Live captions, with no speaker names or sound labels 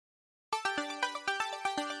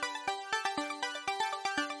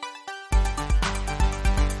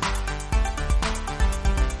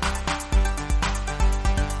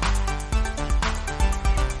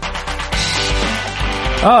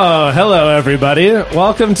Oh, hello, everybody.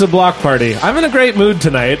 Welcome to Block Party. I'm in a great mood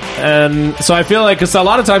tonight, and so I feel like, because a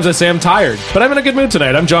lot of times I say I'm tired, but I'm in a good mood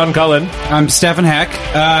tonight. I'm John Cullen. I'm Stefan Heck.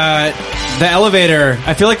 The elevator,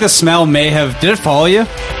 I feel like the smell may have... Did it follow you?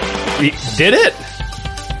 Did it?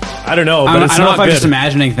 I don't know, but it's I don't know not if I'm good. just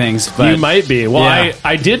imagining things, but... You might be. Well, yeah.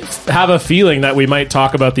 I did have a feeling that we might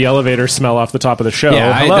talk about the elevator smell off the top of the show.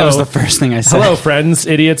 Yeah, Hello. that was the first thing I said. Hello, friends,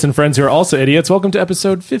 idiots, and friends who are also idiots. Welcome to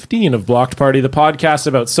episode 15 of Blocked Party, the podcast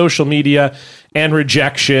about social media and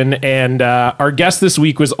rejection. And our guest this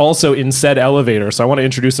week was also in said elevator, so I want to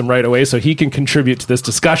introduce him right away so he can contribute to this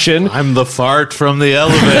discussion. I'm the fart from the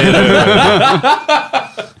elevator.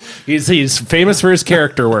 He's famous for his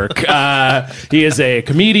character work. He is a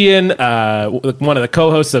comedian, one of the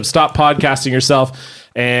co-hosts of Stop Podcasting Yourself,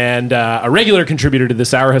 and a regular contributor to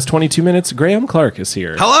this hour. Has 22 minutes. Graham Clark is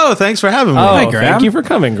here. Hello, thanks for having me. Oh, Graham. thank you for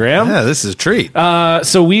coming, Graham. Yeah, this is a treat.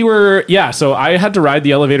 So I had to ride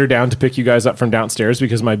the elevator down to pick you guys up from downstairs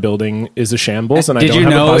because my building is a shambles and I don't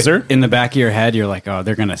have a buzzer. In the back of your head, you're like, oh,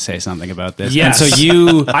 they're going to say something about this. Yes. And so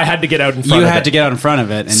you... I had to get out in front of it. You had to get out in front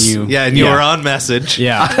of it, and you... Yeah, and you were on message.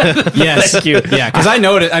 Yeah. Yes. Thank you. Yeah, because I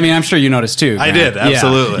noticed... I mean, I'm sure you noticed too. I Graham. did,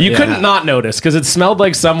 absolutely. You couldn't not notice because it smelled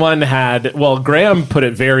like someone had, well, Graham put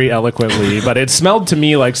it very eloquently, but it smelled to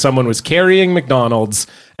me like someone was carrying McDonald's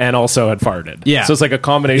and also had farted. Yeah. So it's like a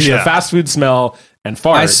combination of Yeah. fast food smell and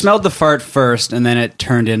fart. I smelled the fart first, and then it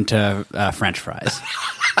turned into French fries.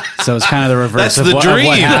 So it's kind of the reverse That's of the what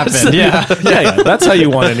dream. happened. Yeah. yeah. That's how you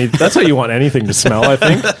want anything to smell, I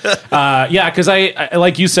think. Because I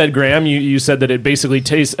like you said, Graham, you said that it basically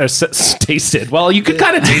tasted. Well, you could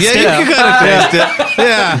kind of taste it. Yeah, you can kind of taste it.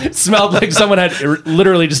 Yeah. It smelled like someone had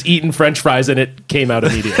literally just eaten French fries and it came out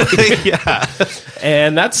immediately. Yeah.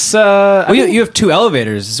 And that's Well, you have two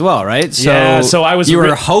elevators as well, right? So, Yeah, so I was You were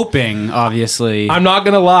ri- hoping, obviously. I'm not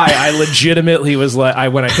gonna lie. I legitimately was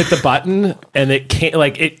like, when I hit the button and it came,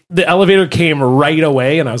 the elevator came right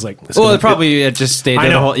away, and I was like, Well, it just stayed there I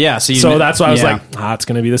know. the whole... Yeah, So that's why I was yeah. like, it's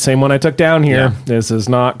going to be the same one I took down here. Yeah. This is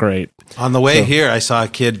not great. On the way here, I saw a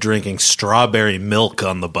kid drinking strawberry milk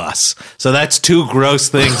on the bus. So that's two gross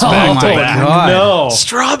things back to my back. God. No.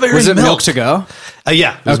 Strawberry Was it milk. milk to go?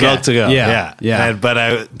 Yeah, it was Okay. milk to go. Yeah. Yeah.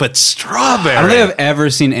 But strawberry. I don't think I've ever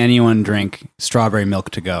seen anyone drink strawberry milk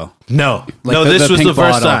to go. No. This was the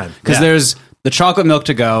first time. Because Yeah. there's the chocolate milk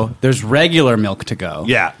to go, there's regular milk to go.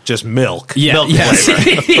 Yeah, just milk. Yeah, Milk yes.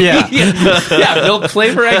 flavor. Yeah. Yeah, milk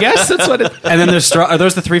flavor, I guess. That's what it... And then there's are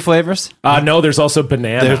those the three flavors? No, there's also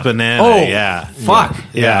banana. There's banana. Oh, yeah. fuck.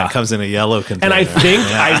 Yeah, it comes in a yellow container. And I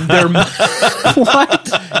think they're... What?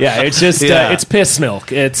 Yeah, it's just, Yeah. it's piss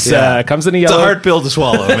milk. It's Yeah. comes in a It's yellow... a hard pill to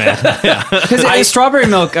swallow, man. Yeah. Because strawberry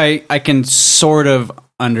milk, I can sort of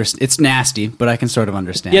understand. It's nasty, but I can sort of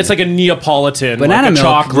understand. Yeah, it's like a Neapolitan, Banana like a milk,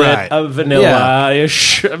 chocolate, right. a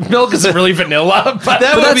vanilla-ish. Milk isn't really vanilla, but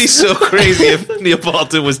That would be so crazy if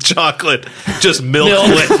Neapolitan was chocolate, just milk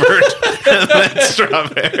flavored, and then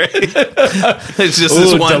strawberry. It's just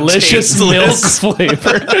this one delicious milk tasteless-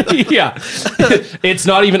 flavor. Yeah, it's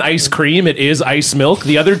not even ice cream; it is ice milk.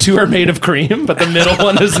 The other two are made of cream, but the middle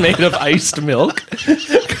one is made of iced milk.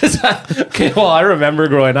 I remember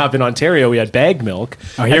growing up in Ontario, we had bag milk.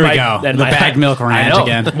 Oh, here we go. The bag milk rant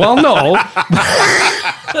again. Well, no.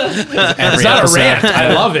 It's not a rant.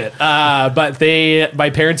 I love it. But my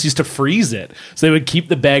parents used to freeze it. So they would keep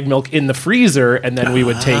the bag milk in the freezer and then we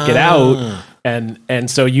would take it out. And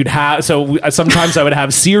so sometimes I would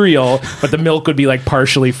have cereal, but the milk would be like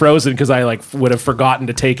partially frozen because I would have forgotten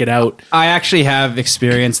to take it out. I actually have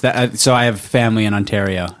experienced that. So I have family in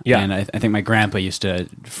Ontario, Yeah. and I think my grandpa used to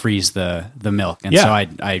freeze the milk, and Yeah.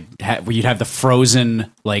 so you'd have the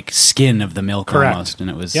frozen skin of the milk Correct. almost,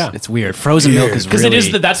 and Yeah. it's weird. Frozen milk is Because really...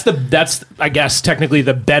 it is that's I guess technically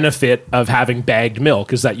the benefit of having bagged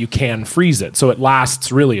milk is that you can freeze it, so it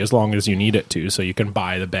lasts really as long as you need it to. So you can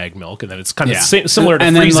buy the bagged milk, and then it's kind of similar to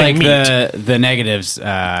and freezing then meat. the negatives,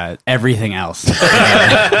 everything else.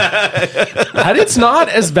 And it's not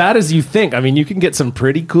as bad as you think. I mean, you can get some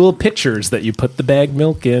pretty cool pictures that you put the bagged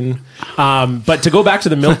milk in. But to go back to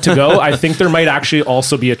the milk to go, I think there might actually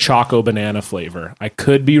also be a Choco banana flavor. I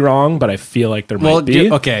could be wrong, but I feel like there might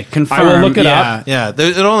be. Okay, confirm. I will look it up. Yeah,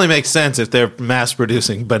 it only makes sense if they're mass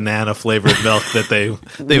producing banana flavored milk that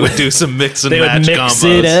they would do some mix and They match would mix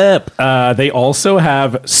combos. it up. They also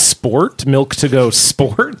have Sport milk to go.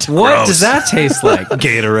 Sport. What Gross. does that taste like?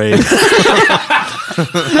 Gatorade.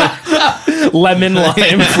 lemon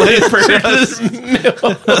lime flavored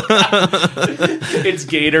milk. It's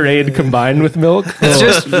Gatorade combined with milk. It's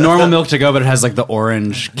just normal milk to go, but it has like the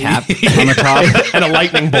orange cap on the top. And a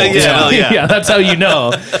lightning bolt. Yeah. That's how you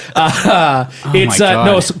know. It's my God.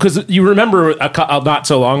 no, because you remember not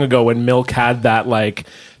so long ago when milk had that like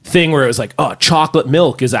thing where it was like, oh, chocolate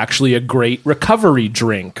milk is actually a great recovery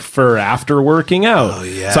drink for after working out. Oh,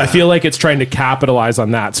 yeah. So I feel like it's trying to capitalize on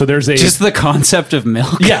that. So there's a Just the concept of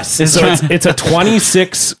milk. yes. So it's a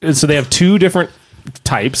 26. So they have two different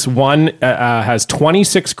types. One has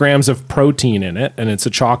 26 grams of protein in it, and it's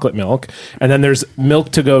a chocolate milk. And then there's Milk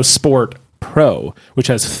to Go Sport Pro, which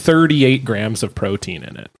has 38 grams of protein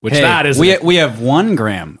in it. Which Hey, that is we have 1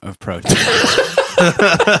 gram of protein.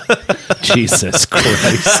 Jesus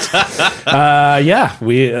Christ.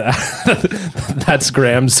 We that's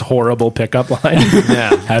Graham's horrible pickup line.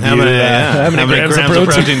 Yeah. How many grams of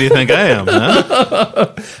protein do you think I am?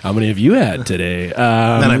 Huh? How many have you had today?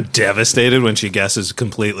 And I'm devastated when she guesses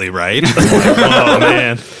completely right. I'm like, oh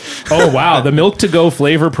man. Oh wow, the Milk to Go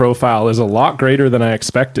flavor profile is a lot greater than I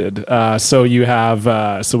expected. So we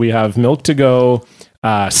have Milk to Go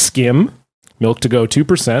Skim, Milk to Go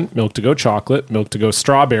 2%, Milk to Go Chocolate, Milk to Go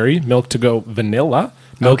Strawberry, Milk to Go Vanilla,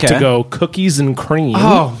 Milk to Go Cookies and Cream,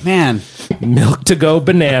 Oh, man. Milk to Go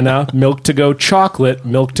Banana, Milk to Go Chocolate,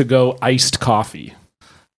 Milk to Go Iced Coffee.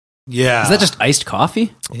 Yeah. Is that just iced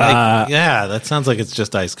coffee? Yeah, that sounds like it's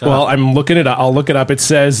just iced coffee. Well, I'm looking it up. I'll look it up. It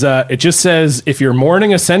just says if your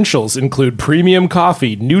morning essentials include premium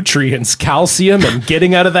coffee, nutrients, calcium, and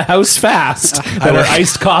getting out of the house fast, then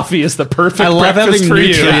iced coffee is the perfect I love breakfast having for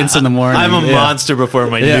you. nutrients in the morning. I'm a monster before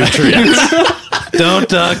my nutrients. Don't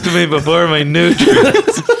talk to me before my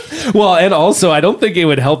nutrients. Well, and also, I don't think it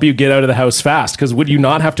would help you get out of the house fast because would you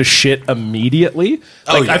not have to shit immediately?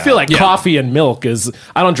 Like, yeah. I feel like coffee and milk is.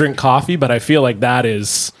 I don't drink coffee, but I feel like that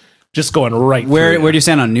is just going right. Where through. do you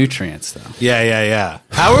stand on nutrients, though? Yeah.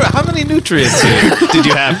 How many nutrients did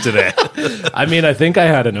you have today? I mean, I think I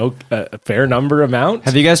had a fair number amount.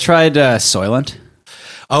 Have you guys tried Soylent?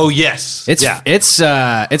 Oh yes,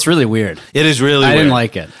 It's really weird. It is really. I weird. didn't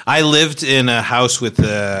like it. I lived in a house with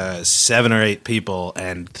 7 or 8 people,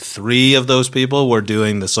 and 3 of those people were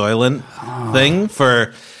doing the Soylent thing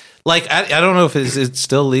for. Like, I don't know if it's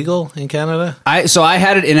still legal in Canada. I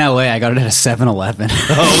had it in LA. I got it at a 7-Eleven.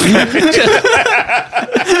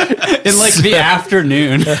 In like the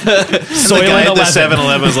afternoon. So the guy at the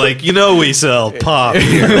 7-Eleven was like, we sell pop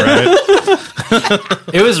here, right?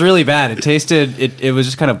 It was really bad. It tasted. It was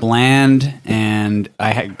just kind of bland, and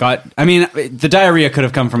the diarrhea could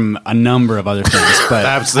have come from a number of other things. But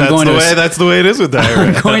That's the way it is with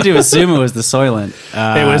diarrhea. I'm going to assume it was the Soylent.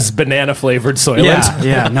 It was banana flavored Soylent.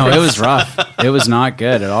 Yeah. No, it was rough. It was not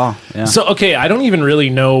good at all. Yeah. So, okay, I don't even really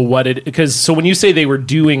know what so when you say they were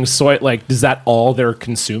doing soy, like, is that all they're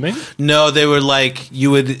consuming? No, they were like,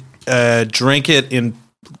 you would drink it in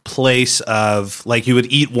place of, like, you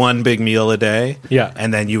would eat one big meal a day. Yeah.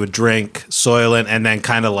 And then you would drink Soylent and then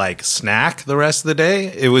kind of like snack the rest of the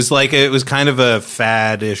day. It was kind of a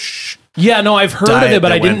faddish. Yeah, no, I've heard of Diet it, but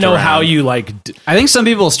that I didn't went know around. how you like. I think some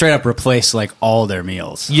people straight up replace like all their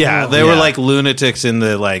meals. Yeah, they were like lunatics in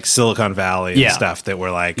the like Silicon Valley and Yeah. stuff that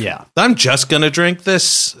were like, Yeah. I'm just gonna drink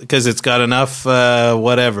this because it's got enough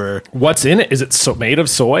whatever. What's in it? Is it made of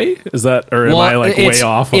soy? Is that, or am I like way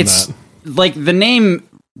off on that? Like the name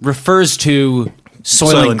refers to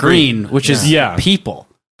Soylent Soylent Green, which is Yeah. people.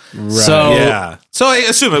 So Yeah, so I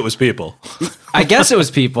assume it was people. I guess it was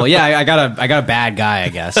people. Yeah, I got a bad guy, I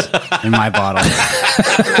guess, in my bottle.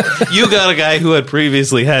 You got a guy who had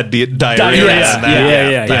previously had diarrhea.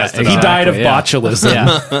 Yeah. Passed it He on. died of Exactly, botulism.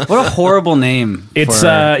 Yeah. What a horrible name. It's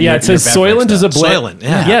for it your says beverage, Soylent is a though. blend. Soylent,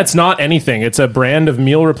 yeah. It's not anything. It's a brand of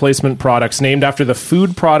meal replacement products named after the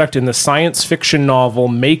food product in the science fiction novel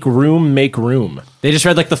Make Room, Make Room. They just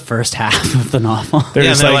read like the first half of the novel. They're Yeah,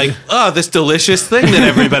 and just they're like, oh, this delicious thing that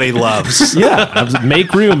everybody loves. yeah,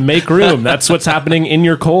 make room, make room. That's what's happening in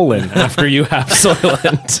your colon after you have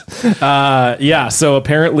Soylent. So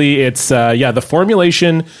apparently it's, the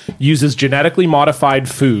formulation uses genetically modified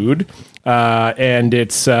food. And it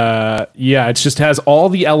just has all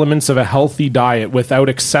the elements of a healthy diet without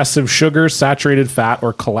excessive sugar, saturated fat,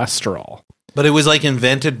 or cholesterol. But it was like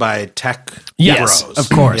invented by tech Yes, bros. Of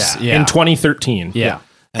course. Yeah. Yeah. In 2013. Yeah.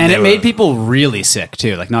 And And they it were- made people really sick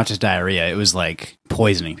too, like not just diarrhea. It was like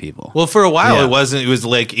poisoning people. Well, for a while Yeah. it wasn't. It was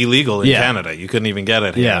like illegal in Yeah. Canada. You couldn't even get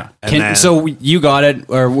it here. And then So you got it,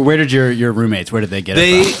 or where did your roommates? Where did they get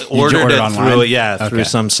they it from? Did you ordered it online? through Okay.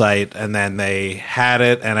 some site, and then they had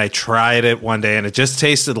it, and I tried it one day, and it just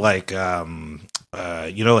tasted like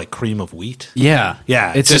like cream of wheat. Yeah.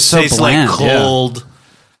 Yeah, It's it just so tastes bland. like cold,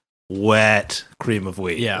 wet cream of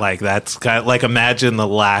wheat. Yeah. Like that's kind of like imagine the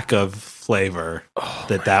lack of flavor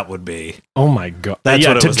that would be. Oh my god! That's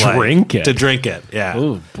what it to was like. drink it. To drink it, yeah.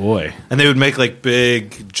 Oh boy! And they would make like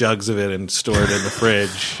big jugs of it and store it in the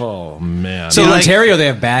fridge. Oh man! So in like- Ontario, they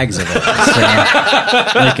have bags of it.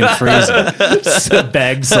 So they can freeze it.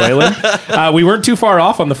 Bag Soylent. We weren't too far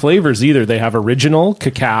off on the flavors either. They have original,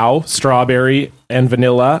 cacao, strawberry, and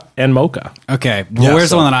vanilla, and mocha. Okay, well,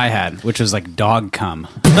 where's the one that I had, which was like dog cum?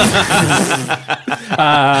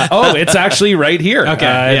 Oh, it's actually right here.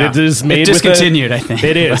 yeah. It is made It discontinued, I think.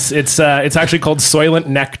 It is. It's actually called Soylent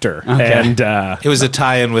Nectar, Okay. and It was a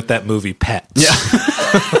tie-in with that movie Pets. Yeah.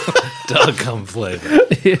 Dog cum flavor.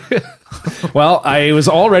 well, I was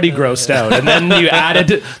already grossed out, and then you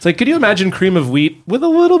added. It's like, could you imagine cream of wheat with a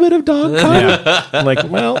little bit of dog cum? I'm like,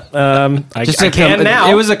 well, I can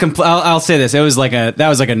now. It was a I'll say this. It was like that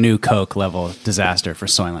was like a new Coke level disaster for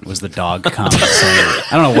Soylent. Was the dog cum?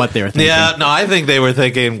 Soylent. I don't know what they were thinking. Yeah, no, I think they were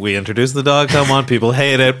thinking we introduced the dog cum on, people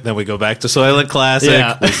hate it, then we go back to Soylent Classic,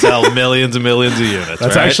 Yeah. we sell millions and millions of units.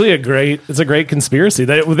 That's right? actually it's a great conspiracy.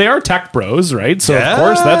 They are tech bros, right? So Yeah. of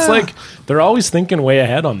course that's like they're always thinking way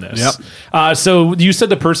ahead on this. Yep. So you said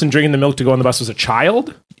the person drinking the milk to go on the bus was a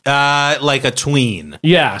child? like a tween.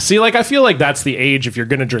 Yeah. See, like I feel like that's the age if you're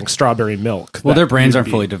going to drink strawberry milk. Well, that their brains you'd aren't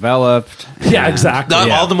be- fully developed. Yeah, exactly.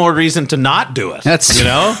 All the more reason to not do it. That's- you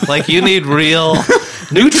know, like you need real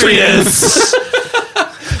nutrients.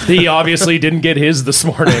 He obviously didn't get his this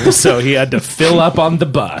morning, so he had to fill up on the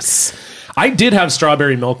bus. I did have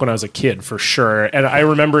strawberry milk when I was a kid, for sure, and I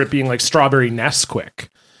remember it being like strawberry Nesquik.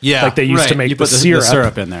 Yeah, Like they used to make you the, put the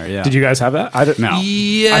syrup. in there. Yeah. Did you guys have that? I don't No.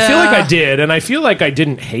 Yeah, I feel like I did, and I feel like I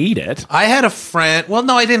didn't hate it. I had a friend. Well,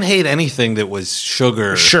 no, I didn't hate anything that was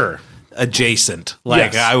sugar Sure. adjacent.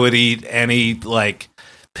 Like Yes. I would eat any like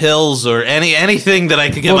pills or anything that I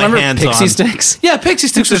could get Well, my remember hands Pixie on. Sticks? Yeah, Pixie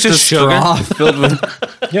Sticks was just sugar. straw filled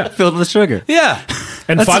with Yeah. filled with sugar. Yeah,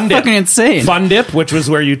 And That's Fun Dip. fucking insane. Fun Dip, which was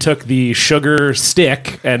where you took the sugar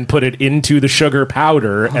stick and put it into the sugar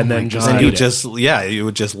powder and then just and ate you it. you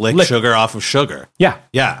would just lick Lick. sugar off of sugar. Yeah.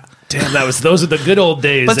 Yeah, Damn, those are the good old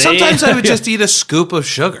days. but eh? sometimes I would just eat a scoop of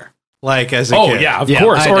sugar, like as a Oh kid. yeah, of Yeah,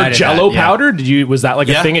 course. I Or did Jello that, yeah. powder. Was that like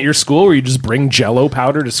a Yeah. thing at your school where you just bring Jello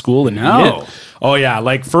powder to school and No. eat it? Oh yeah,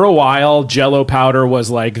 like for a while, Jello powder was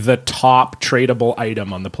like the top tradable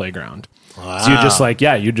item on the playground. So you just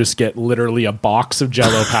you just get literally a box of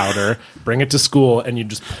Jello powder, bring it to school, and you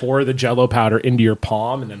just pour the Jello powder into your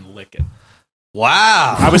palm and then lick it.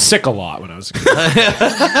 Wow. I was sick a lot when I was a kid.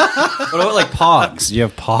 What about like Pogs? Do you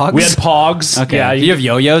have Pogs? We had Pogs. Okay. Yeah, Do you have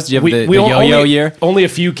yo-yos? Do you have the only, yo-yo year? Only a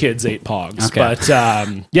few kids ate Pogs. Okay.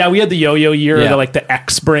 But we had the yo-yo year, Yeah. the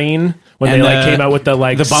X-Brain, when And they like the- came out with the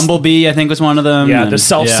The Bumblebee, I think, was one of them. Yeah, and- the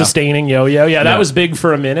self-sustaining yo-yo. Yeah, that Yeah. was big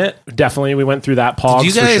for a minute. Definitely, we went through that. Pogs Do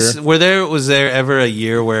you guys for sure. was there ever a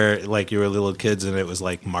year where like you were little kids and it was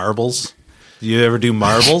like marbles? Do you ever do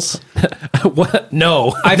marbles? What?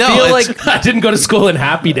 No, I No, feel it's- like I didn't go to school in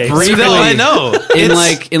Happy Days. No, I know.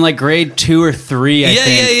 in like grade 2 or 3, I Yeah,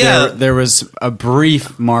 think yeah. there was a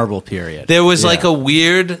brief marble period. There was like a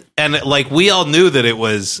weird, and like we all knew that it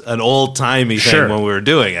was an old timey thing Sure. when we were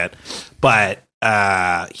doing it, but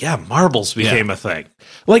marbles became a thing,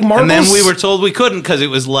 Like marbles. and then we were told we couldn't because it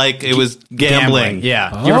was gambling.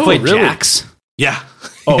 Yeah. You ever Oh, played really? Jacks? Yeah.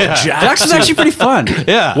 Oh, Yeah. Jax Jacks is actually pretty fun.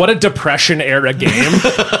 Yeah. What a Depression era game.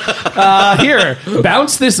 Here,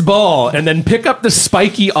 bounce this ball and then pick up the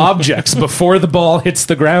spiky objects before the ball hits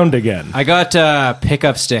the ground again. I got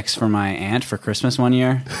pickup sticks for my aunt for Christmas one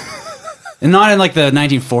year. And not in like the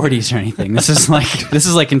 1940s or anything. This is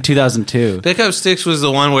like in 2002. Pickup sticks was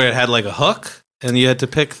the one where it had like a hook and you had to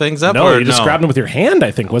pick things up. No, or you just grabbed them with your hand, I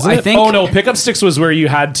think, wasn't I it? think- Oh, no, pickup sticks was where you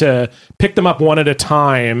had to pick them up one at a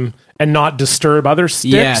time and not disturb other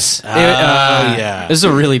sticks. Yes. yeah. This is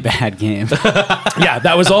a really bad game. Yeah,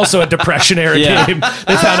 that was also a Depression era Yeah. game.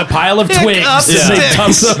 They found a pile of twigs up and they sticks.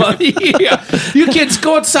 dumped them on. Yeah. You kids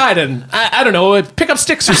go outside and, I don't know, pick up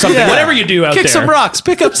sticks or something. Yeah. Whatever you do out Kick there. some rocks,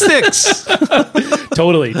 pick up sticks.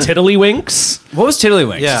 Totally. Tiddlywinks. What was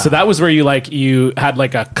Tiddlywinks? Yeah. So that was where you had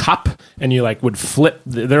like a cup and you like would flip.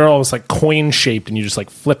 They're almost like coin shaped and you just like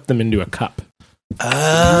flip them into a cup.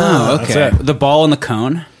 Oh, okay. That's it. The ball and the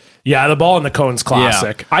cone. Yeah, the ball and the cone's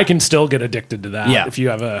classic. I can still get addicted to that. Yeah. If you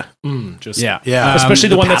have a Yeah. especially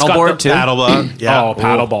the one that's got paddleboard the too. Paddleball. Yeah. Oh,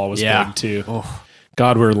 paddleball was Yeah. big too.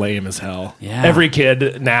 God, we're lame as hell. Yeah. Every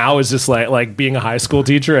kid now is just like being a high school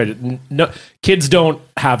teacher. No, kids don't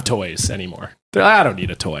have toys anymore. I don't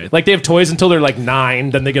need a toy. Like they have toys until they're like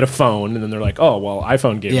 9, then they get a phone, and then they're like, oh well,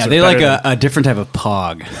 iPhone games. Yeah, are they like better than-" a different type of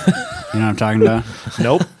pog. You know what I'm talking about?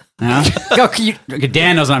 Nope. No?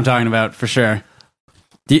 Dan knows what I'm talking about for sure.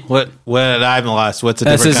 What I'm lost. What's a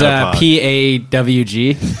This different is kind of pog?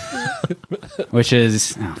 PAWG, which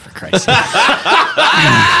is for Christ's sake.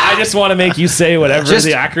 I just want to make you say whatever Just-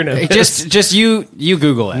 the acronym is. Just you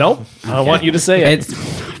Google it. Nope. I want you to say it. It's.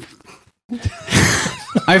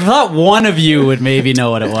 I thought one of you would maybe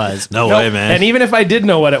know what it was. No Nope. way, man. And even if I did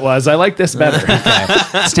know what it was, I like this better.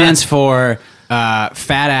 It stands for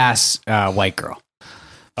fat ass white girl.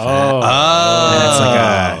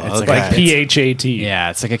 And it's okay. Like PHAT. Yeah,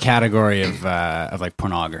 it's like a category of like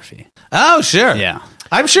pornography. Oh, sure. Yeah.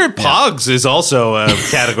 I'm sure Pogs is also a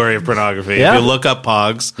category of pornography. Yeah. If you look up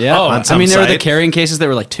Pogs Yeah. on some I mean, there were the site. carrying cases that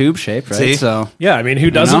were like tube shaped, right? See? So Yeah, I mean,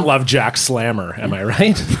 who doesn't know? love Jack Slammer? Am I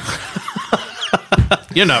right?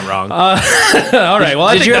 You're not wrong. All right. Well,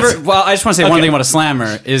 I did think you that's- ever? Well, I just want to say one Okay. thing about a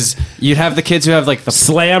slammer is you'd have the kids who have like the.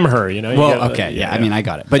 slam her? You know. You Well, get the- okay, yeah. I mean, I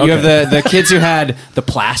got it. But you have Okay. the kids who had the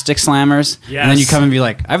plastic slammers, and then you Yes. come and be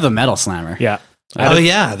like, I have the metal slammer. Yeah. oh,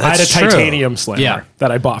 yeah. I had a That's true. titanium slammer Yeah.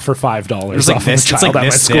 that I bought for $5 was like off this- of a it's child like at my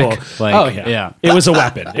this school. thick. Like, oh yeah. yeah. It was a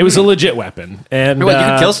weapon. It was a legit weapon, and Well, you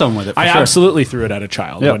could kill someone with it, for I sure. absolutely threw it at a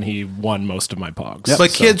child Yeah. when he won most of my pogs.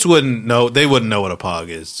 But So- kids wouldn't know. They wouldn't know what a Pog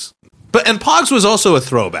is. And Pogs was also a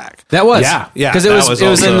throwback. That was Yeah. Yeah, because it that was was it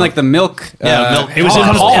was in also- like the milk. Yeah, milk. It was all in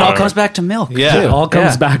comes, Pog. It all comes back to milk. Yeah. too. It all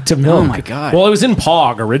comes Yeah. back to milk. Oh my God. Well, it was in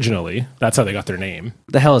Pog originally. That's how they got their name.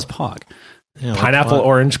 The hell is Pog? Pineapple,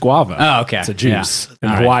 orange, guava. Oh, okay. It's a juice Yeah. in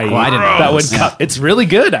All right. Hawaii. Well, I didn't know that would this. cut. It's really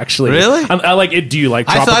good, actually. Really? I like it. Do you like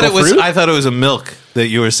I tropical thought it was. fruit? I thought it was a milk that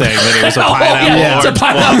you were saying that it was a Oh, pineapple. yeah, it's a orange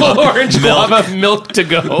pineapple guava orange milk. guava milk to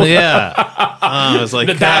go. Yeah. I was like,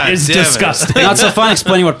 That God is damn it. disgusting. Not so fun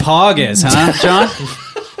explaining what Pog is, huh, John?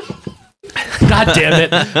 God damn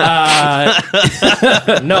it.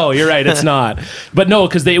 No, you're right. It's not. But no,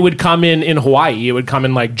 because they would come in Hawaii, it would come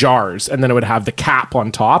in like jars, and then it would have the cap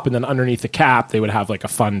on top, and then underneath the cap, they would have like a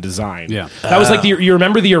fun design. Yeah. That was like you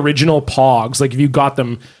remember the original Pogs? Like if you got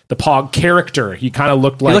them, the Pog character, he kind of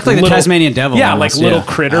looked like looked like the Tasmanian Devil Yeah, almost, like little yeah.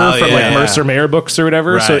 critter Oh, from yeah, like yeah. Mercer Mayer books or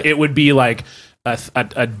whatever. So Right. it would be like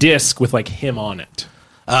a disc with like him on it.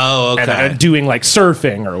 Oh, And okay. doing like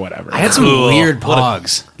surfing or whatever. I had some Cool. weird What a-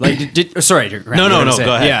 Pogs. Like, sorry, Grant, No, you no, were gonna no, say-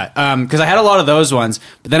 go ahead. Yeah, because I had a lot of those ones,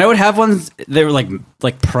 but then I would have ones that were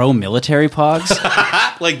like pro-military Pogs.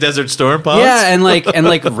 like Desert Storm Pogs. Yeah, and like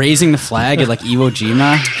raising the flag at like Iwo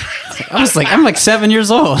Jima. I'm like 7 years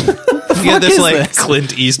old. You had this is like this?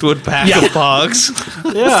 Clint Eastwood pack Yeah. of Pogs.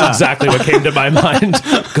 That's exactly what came to my mind.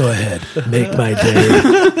 Go ahead, make my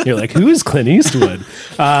day. You're like, who is Clint Eastwood?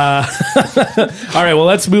 All right, well,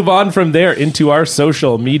 let's move on from there into our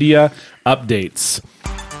social media updates.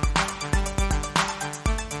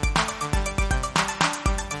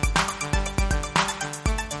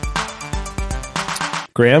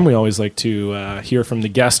 Graham, we always like to hear from the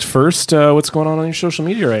guest first. What's going on your social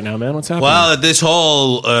media right now, man? What's happening? Well, this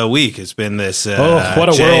whole week has been this what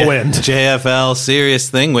a whirlwind. JFL serious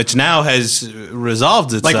thing, which now has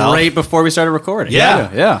resolved itself. Like right before we started recording.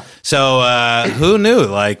 Yeah. yeah. So who knew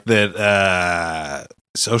like that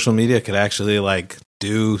social media could actually like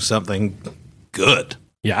do something good?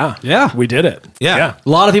 Yeah, we did it. Yeah. A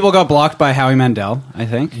lot of people got blocked by Howie Mandel, I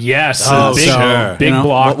think. Yes. Oh, big, sure. big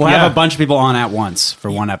block. We'll yeah. have a bunch of people on at once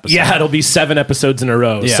for one episode. Yeah, it'll be 7 episodes in a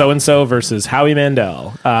row. Yeah. So-and-so versus Howie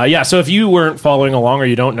Mandel. Yeah, so if you weren't following along or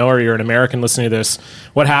you don't know or you're an American listening to this,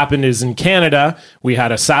 what happened is in Canada, we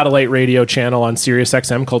had a satellite radio channel on Sirius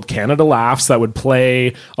XM called Canada Laughs that would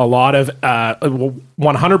play a lot of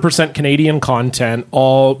 100% Canadian content,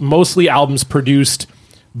 all mostly albums produced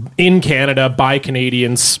in Canada by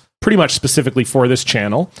Canadians, pretty much specifically for this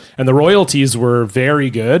channel. And the royalties were very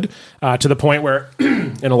good to the point where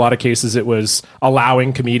in a lot of cases it was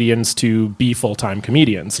allowing comedians to be full-time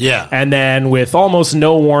comedians. Yeah. And then with almost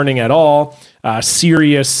no warning at all,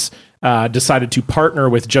 Sirius decided to partner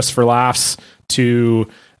with Just for Laughs to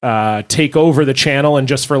take over the channel. And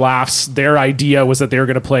Just for Laughs, their idea was that they were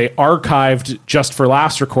going to play archived Just for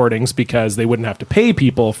Laughs recordings because they wouldn't have to pay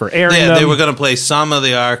people for airing Yeah, them. they were going to play some of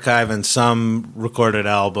the archive and some recorded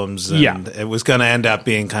albums, and Yeah. it was going to end up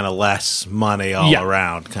being kind of less money all Yeah.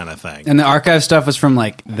 around kind of thing. And the archive stuff was from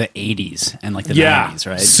like the 80s and like the 90s,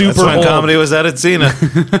 right? Super That's when old. comedy was at its zenith.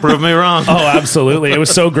 Prove me wrong. Oh, absolutely. It was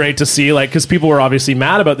so great to see, like, because people were obviously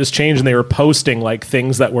mad about this change and they were posting like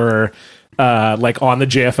things that were like on the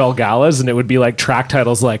JFL galas, and it would be like track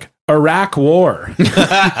titles like Iraq War.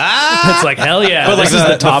 It's like, hell yeah. But like this is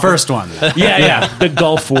the top first one. Yeah, the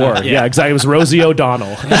Gulf War. Yeah, exactly. It was Rosie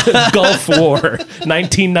O'Donnell. Gulf War,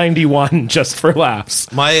 1991, just for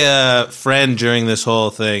laughs. My friend during this whole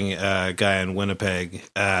thing, guy in Winnipeg,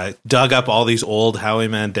 dug up all these old Howie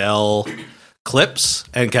Mandel clips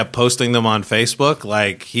and kept posting them on Facebook.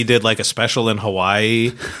 Like he did like a special in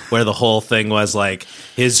Hawaii where the whole thing was like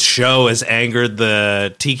his show has angered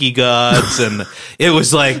the tiki gods, and it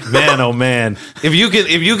was like, man, oh man, if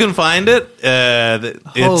you can find it,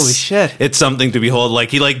 Holy shit. it's something to behold.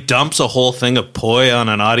 Like he like dumps a whole thing of poi on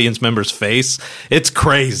an audience member's face. It's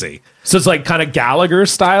crazy. So it's like kind of Gallagher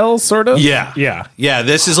style, sort of? Yeah. Yeah.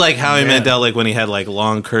 This is like Howie Mandel, like when he had like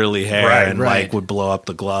long curly hair and right. like would blow up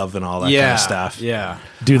the glove and all that kind of stuff. Yeah.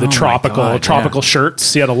 Do the Oh my tropical God,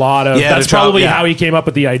 shirts. He had a lot of. Yeah, That's the trop- probably yeah. how he came up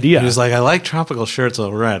with the idea. He was like, I like tropical shirts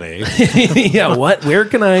already. Yeah, what? Where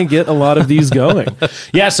can I get a lot of these going?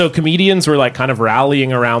 Yeah, so comedians were like kind of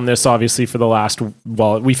rallying around this, obviously, for the last.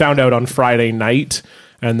 Well, we found out on Friday night.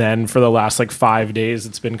 And then for the last like 5 days,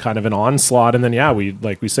 it's been kind of an onslaught. And then, yeah, we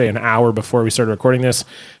say an hour before we started recording this,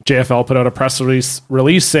 JFL put out a press release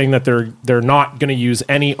saying that they're not going to use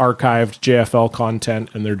any archived JFL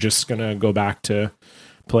content, and they're just going to go back to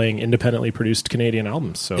playing independently produced Canadian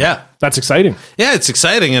albums. So Yeah. that's exciting. Yeah, it's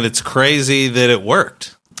exciting, and it's crazy that it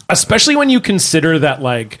worked. Especially when you consider that,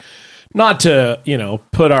 like, not to,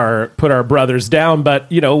 put our brothers down, but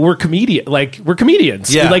we're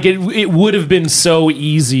comedians. Yeah. Like it would have been so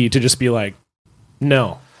easy to just be like,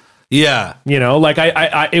 no. Yeah. Like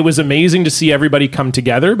I it was amazing to see everybody come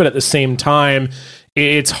together, but at the same time,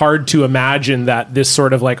 it's hard to imagine that this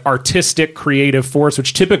sort of like artistic creative force,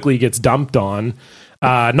 which typically gets dumped on,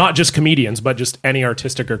 not just comedians, but just any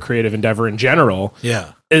artistic or creative endeavor in general.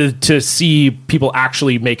 Yeah. To see people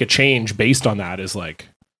actually make a change based on that is like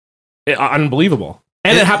unbelievable.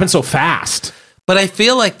 And it happened so fast. But I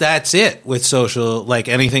feel like that's it with social, like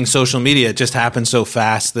anything social media. It just happens so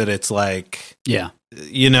fast that it's like, Yeah.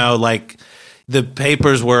 like the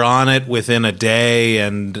papers were on it within a day,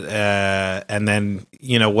 and then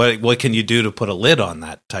what can you do to put a lid on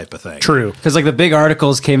that type of thing? True. Because like the big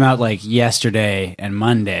articles came out like yesterday and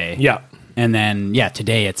Monday. Yeah. And then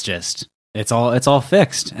today it's all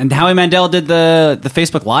fixed. And Howie Mandel did the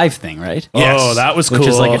Facebook Live thing, right? Yes. Oh, that was cool. Which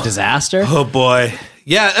is like a disaster. Oh boy.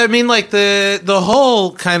 Yeah, I mean, like the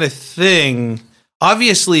whole kind of thing.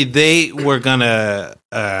 Obviously, they were gonna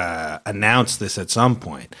announce this at some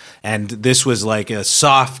point, and this was like a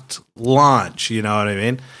soft launch. You know what I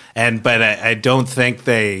mean? But I don't think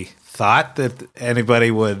they thought that anybody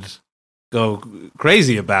would go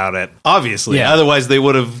crazy about it. Obviously, Yeah. otherwise they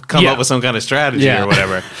would have come Yeah. up with some kind of strategy Yeah. or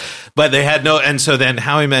whatever. But they had no, and so then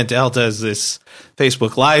Howie Mandel does this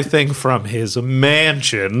Facebook Live thing from his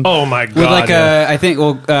mansion. Oh my god. With like I think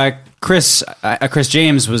Chris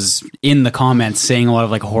James was in the comments saying a lot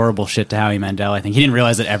of like horrible shit to Howie Mandel. I think he didn't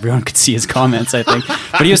realize that everyone could see his comments. I think,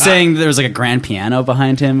 but he was saying there was like a grand piano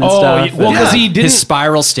behind him and stuff. well, because he didn't. his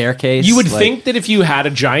spiral staircase. You would like- think that if you had a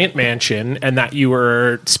giant mansion and that you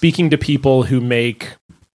were speaking to people who make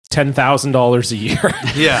 $10,000 a year,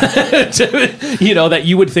 Yeah. that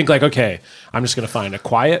you would think like, okay, I'm just going to find a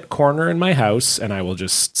quiet corner in my house and I will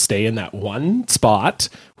just stay in that one spot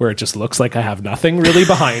where it just looks like I have nothing really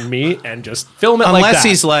behind me and just film it like that. Unless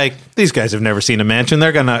he's like, these guys have never seen a mansion.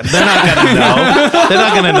 They're not gonna know. They're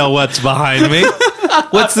not gonna know what's behind me.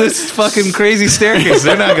 What's this fucking crazy staircase?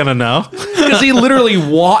 They're not gonna know. Because he literally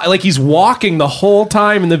he's walking the whole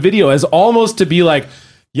time in the video as almost to be like,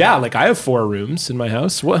 yeah, like I have 4 rooms in my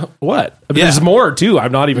house. What? I mean, Yeah. there's more too.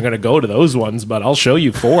 I'm not even going to go to those ones, but I'll show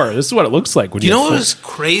you 4. This is what it looks like when You you know have what 4. was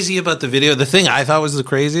crazy about the video? The thing I thought was the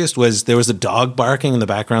craziest was there was a dog barking in the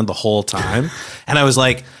background the whole time. And I was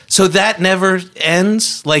like, so that never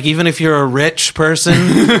ends? Like, even if you're a rich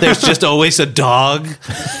person, there's just always a dog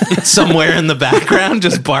somewhere in the background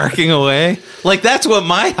just barking away? Like, that's what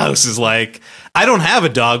my house is like. I don't have a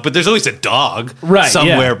dog, but there's always a dog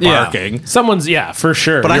somewhere barking. Someone's, for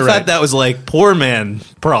sure. But I You're thought right. that was like poor man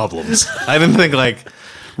problems. I didn't think like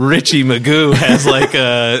Richie Magoo has like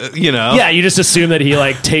a, Yeah, you just assume that he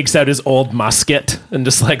like takes out his old musket and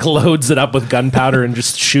just like loads it up with gunpowder and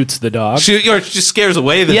just shoots the dog. shoot, or just scares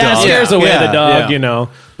away the Yeah, dog. scares away the dog, yeah.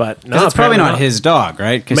 But no, 'Cause it's probably apparently not his dog,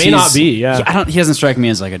 right? 'Cause May he's- not be, yeah. He doesn't strike me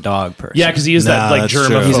as like a dog person. Yeah, because he is that Nah, like that's true.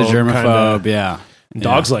 germaphobe. he's a germaphobe. kinda. Yeah.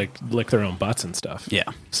 Dogs like lick their own butts and stuff. Yeah.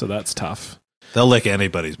 So that's tough. They'll lick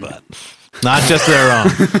anybody's butt, not just their own.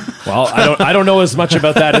 Well, I don't know as much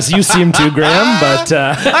about that as you seem to, Graham, but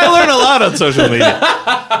I learn a lot on social media.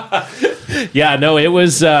 yeah, no, it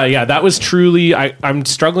was that was truly I'm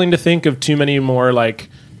struggling to think of too many more like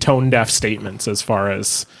tone deaf statements as far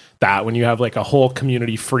as that when you have like a whole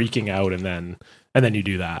community freaking out and then you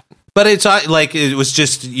do that. But it's like it was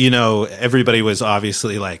just, everybody was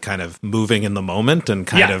obviously like kind of moving in the moment and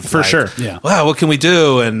kind of for like, sure. Yeah. Wow, what can we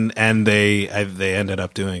do? And they ended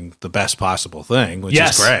up doing the best possible thing, which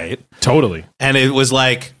is great. Totally. And it was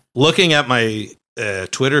like looking at my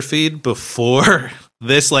Twitter feed before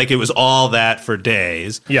this, like it was all that for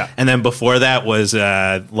days. Yeah. And then before that was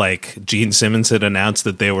like Gene Simmons had announced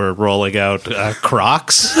that they were rolling out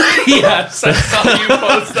Crocs. Yes, I saw you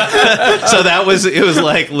post that. So it was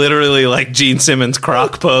like literally like Gene Simmons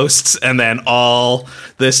Croc posts and then all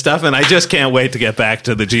this stuff. And I just can't wait to get back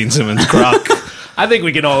to the Gene Simmons Croc. I think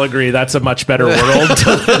we can all agree that's a much better world.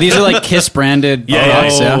 These are like Kiss branded.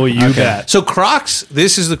 Crocs, you bet. So Crocs,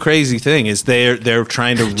 this is the crazy thing is they're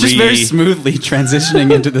trying to Just very smoothly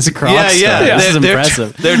transitioning into this Crocs. Yeah. This is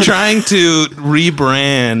impressive. They're trying to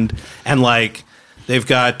rebrand and like they've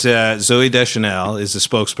got Zoe Deschanel is the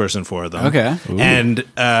spokesperson for them. Okay.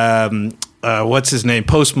 And what's his name?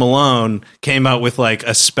 Post Malone came out with like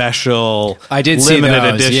a special I did see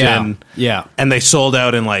limited those, edition. yeah. And they sold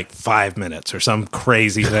out in like 5 minutes or some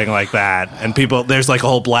crazy thing like that. And there's like a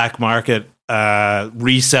whole black market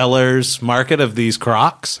resellers market of these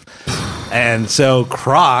Crocs. And so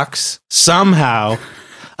Crocs somehow,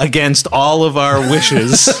 against all of our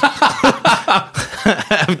wishes,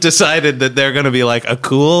 have decided that they're going to be like a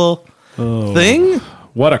cool thing.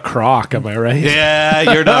 What a crock, am I right? Yeah,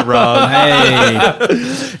 you're not wrong.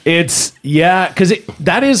 Hey. It's because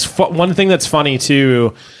that is one thing that's funny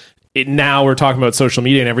too. Now we're talking about social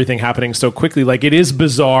media and everything happening so quickly. Like it is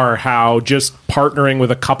bizarre how just partnering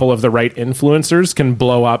with a couple of the right influencers can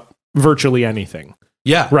blow up virtually anything.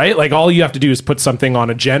 Yeah. Right? Like all you have to do is put something on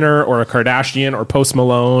a Jenner or a Kardashian or Post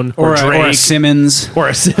Malone or Drake or a Simmons. or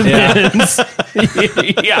a Simmons.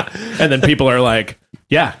 Yeah. And then people are like,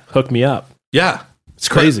 yeah, hook me up. Yeah. It's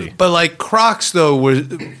crazy. But like Crocs though were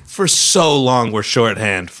for so long were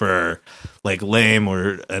shorthand for like lame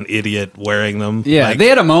or an idiot wearing them. Yeah, Like, they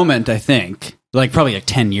had a moment, I think, like probably like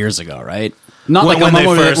 10 years ago, right? Not like a when they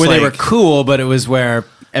moment first, where they were like- cool, but it was where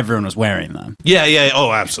everyone was wearing them. yeah.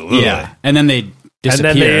 Oh, absolutely. Yeah, and then they And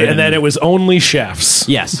disappeared. then it was only chefs.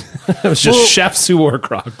 yes, It was just chefs who wore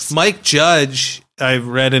Crocs. Mike Judge, I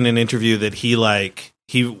read in an interview that he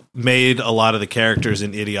made a lot of the characters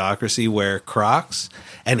in Idiocracy wear Crocs,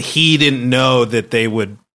 and he didn't know that they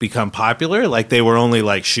would become popular. Like they were only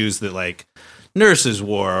like shoes that like nurses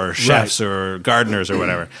wore or chefs or gardeners or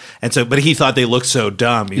whatever. And so, but he thought they looked so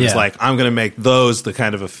dumb. He was Yeah. like, I'm going to make those the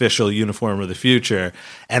kind of official uniform of the future.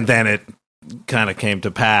 And then it kind of came to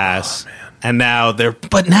pass. And now they're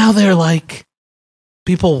like,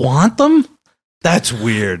 people want them. That's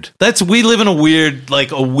weird. We live in a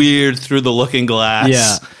weird through the looking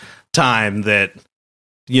glass time that,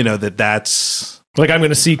 that's, Like I'm going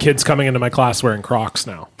to see kids coming into my class wearing Crocs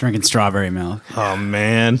now. drinking strawberry milk. oh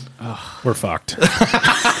man. We're fucked.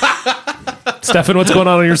 Stefan, what's going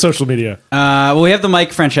on your social media? Well, we have the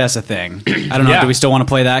Mike Francesa thing. I don't know. Yeah. Do we still want to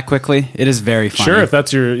play that quickly? It is very funny. Sure, if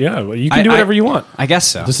that's your well, you can do whatever you want. I guess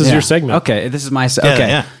so. This is your segment. Okay, this is my Yeah, okay.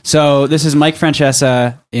 yeah. So this is Mike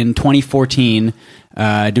Francesa in 2014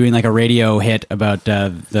 doing like a radio hit about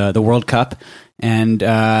the World Cup, and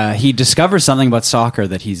he discovers something about soccer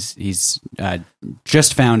that he's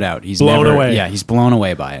just found out. He's Blown away. Yeah, he's blown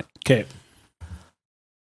away by it. Okay.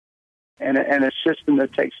 and a system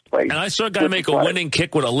that takes place. And I saw a guy make a winning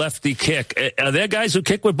kick with a lefty kick. Are there guys who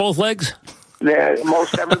kick with both legs?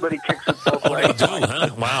 Most everybody kicks with both They legs. do, huh?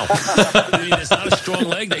 Wow. I mean, it's not a strong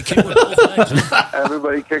leg. They kick with both legs. Huh?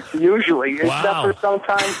 Everybody kicks usually, except Wow. for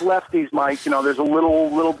sometimes lefties, Mike. There's a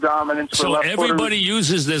little dominance for So left everybody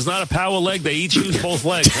uses, there's not a power leg. They each use both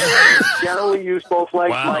legs. Huh? generally use both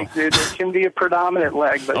legs, Wow. Mike. There can be a predominant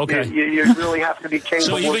leg, but Okay. you really have to be capable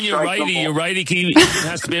So of even your striking righty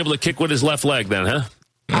has to be able to kick with his left leg then, huh?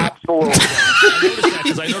 Absolutely. I noticed that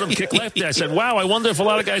because I know them kick lefty. I said, wow, I wonder if a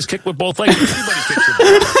lot of guys kick with both legs. Everybody kicks with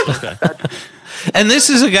both legs. Okay. And this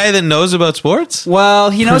is a guy that knows about sports? Well,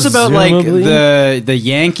 he knows about like Presumably. the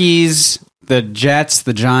Yankees, the Jets,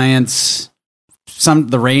 the Giants,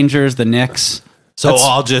 the Rangers, the Knicks. So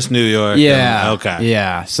all just New York. Yeah. Okay.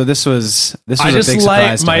 Yeah. So this was I a just big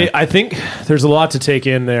like surprise. to me. I think there's a lot to take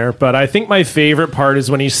in there, but I think my favorite part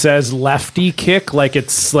is when he says lefty kick like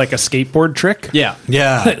it's like a skateboard trick. Yeah.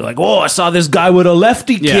 Yeah. Like, oh, I saw this guy with a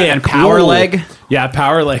lefty Yeah, kick. and power Cool. leg. Yeah,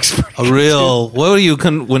 power legs. A real,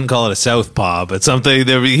 wouldn't call it a southpaw, but something,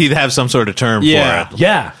 he'd have some sort of term Yeah. for it.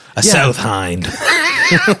 Yeah. A south hind.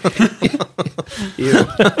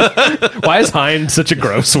 Why is hind such a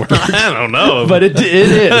gross word? I don't know. But it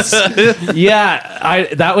is. Yeah,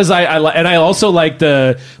 I also like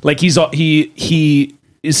he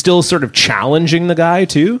is still sort of challenging the guy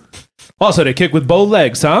too. Also, they kick with both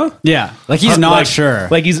legs, huh? Yeah, like he's not like- sure.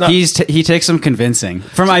 like he's not- He takes some convincing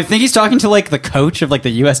from. I think he's talking to like the coach of like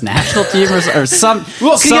the U.S. national team or some.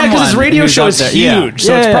 Well, yeah, because his someone radio who's show up is there. huge,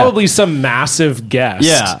 so it's probably some massive guest.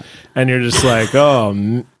 Yeah. and you're just like,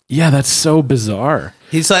 oh, yeah, that's so bizarre.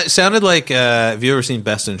 He's like, sounded like. Have you ever seen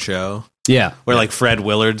Best in Show? Yeah. Where like Fred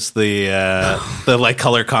Willard's the like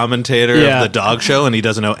color commentator Yeah. of the dog show, and he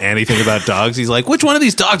doesn't know anything about dogs. He's like, which one of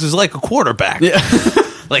these dogs is like a quarterback? Yeah.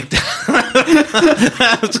 Like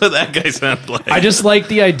that's what that guy sounded like. I just like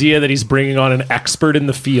the idea that he's bringing on an expert in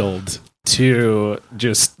the field to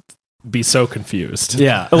just be so confused.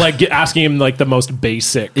 Yeah. Like asking him like the most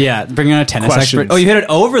basic. Yeah, bring on a tennis Questions. expert. Oh, you hit it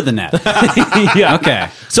over the net. Yeah. Okay.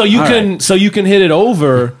 So you All can right. so you can hit it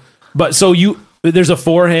over, but there's a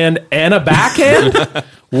forehand and a backhand?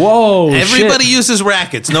 Whoa. Everybody shit. uses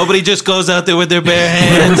rackets. Nobody just goes out there with their bare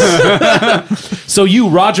hands. So you,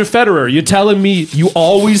 Roger Federer, you're telling me you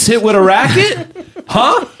always hit with a racket?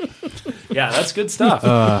 Huh? Yeah, that's good stuff.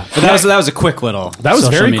 But that was a quick little. that was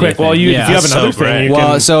social very media quick. thing. Well, if you have That's another so thing, great. you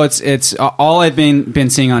Well, can, so it's all I've been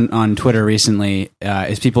seeing on Twitter recently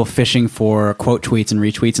is people fishing for quote tweets and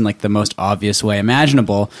retweets in like the most obvious way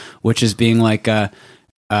imaginable, which is being like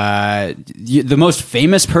the most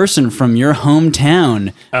famous person from your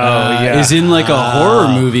hometown is in like a horror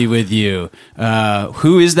movie with you.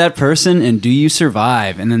 Who is that person, and do you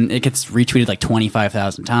survive? And then it gets retweeted like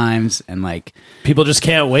 25,000 times, and like people just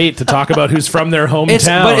can't wait to talk about who's from their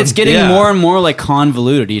hometown. but it's getting Yeah. more and more like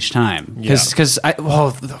convoluted each time. Because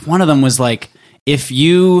one of them was like, if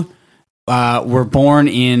you were born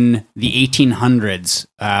in the 1800s,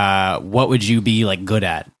 what would you be like good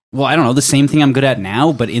at? Well, I don't know, the same thing I'm good at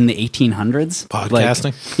now, but in the 1800s, Podcasting?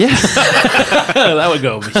 Like, yeah, that would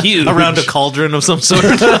go huge. Around a cauldron of some sort.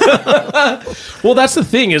 Well, that's the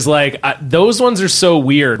thing is like those ones are so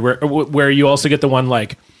weird. Where you also get the one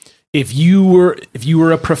like if you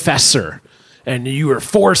were a professor and you were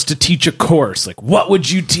forced to teach a course, like what would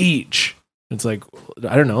you teach? It's like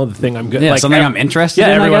I don't know, the thing I'm good. yeah, like, something I'm interested Yeah,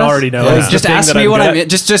 in. I everyone guess. already knows. Yeah. the Just thing ask that me I'm what good I'm.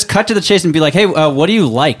 Just cut to the chase and be like, hey, what do you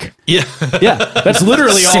like? Yeah. Yeah, that's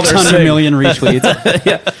literally all they're 600 saying. million retweets.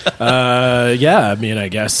 Yeah, I mean, I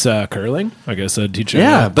guess curling. I guess I'd teach.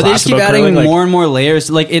 Yeah, but they class just keep about adding curling, like- more and more layers.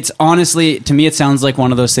 Like it's honestly, to me, it sounds like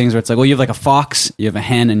one of those things where it's like, well, you have like a fox, you have a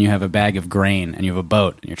hen, and you have a bag of grain, and you have a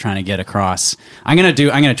boat, and you're trying to get across. I'm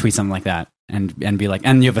gonna tweet something like that, and be like,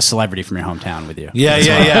 and you have a celebrity from your hometown with you.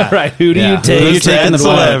 Yeah. right? Who do Yeah. you take? Who's You taking the that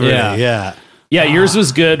boat? celebrity? Yeah. Yeah. Yeah, yours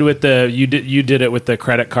was good with the you did it with the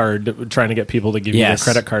credit card, trying to get people to give you their Yes.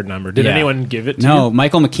 credit card number. Did Yeah. anyone give it to No, you?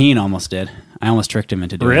 Michael McKean almost did. I almost tricked him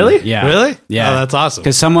into doing Really? it. Yeah. Really? Yeah. Oh, that's awesome.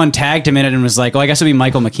 Because someone tagged him in it and was like, "Oh, I guess it'll be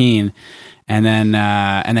Michael McKean." And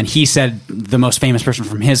then he said the most famous person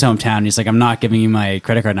from his hometown. He's like, "I'm not giving you my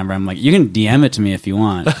credit card number." I'm like, "You can DM it to me if you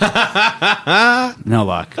want." No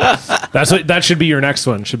luck. That should be your next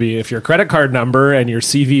one. Should be if your credit card number and your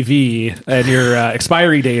CVV and your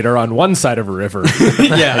expiry date are on one side of a river.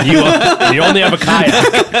 Yeah. You only have a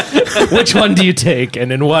kayak. Which one do you take,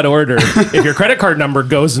 and in what order? If your credit card number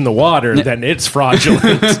goes in the water, then it's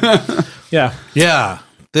fraudulent. Yeah. Yeah.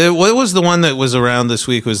 What was the one that was around this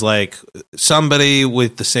week was like somebody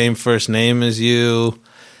with the same first name as you.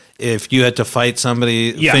 If you had to fight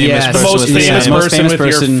somebody, Yeah. famous Yes. person The most with the famous same- person with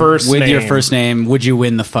your first with your name. first name, would you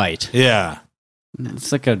win the fight? Yeah.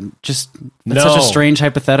 It's like that's No. such a strange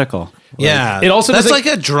hypothetical. Yeah. It also that's doesn't-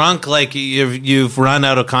 like a drunk, like you've run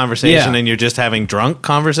out of conversation Yeah. and you're just having drunk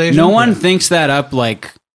conversation. No one thinks that up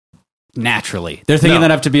like naturally. They're thinking No.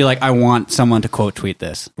 that up to be like, I want someone to quote tweet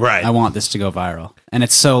this. Right. I want this to go viral. And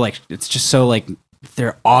it's just so like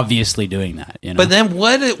they're obviously doing that, you know. But then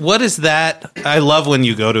what is that? I love when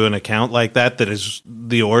you go to an account like that is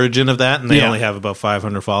the origin of that, and they Yeah. only have about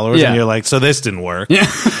 500 followers, Yeah. and you're like, so this didn't work.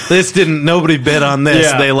 Nobody bid on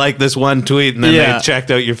this. Yeah. They liked this one tweet, and then Yeah. they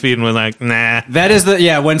checked out your feed and were like, nah. that is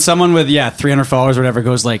when someone with 300 followers or whatever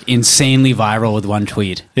goes like insanely viral with one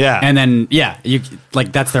tweet. Yeah. And then you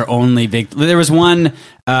like that's their only big. There was one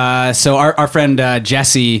so our friend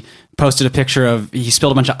Jesse posted a picture of he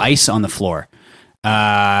spilled a bunch of ice on the floor.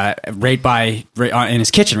 Right in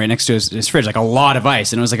his kitchen, right next to his fridge, like a lot of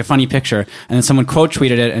ice, and it was like a funny picture. And then someone quote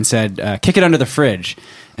tweeted it and said, "Kick it under the fridge,"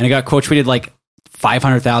 and it got quote tweeted like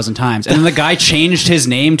 500,000 times. And then the guy changed his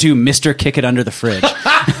name to Mr. Kick It Under the Fridge.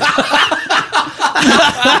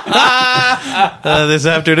 This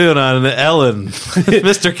afternoon on Ellen,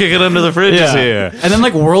 Mr. Kick It Under the Fridge is here. And then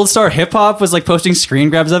like World Star Hip Hop was like posting screen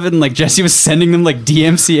grabs of it, and like Jesse was sending them like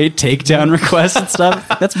DMCA takedown requests and stuff.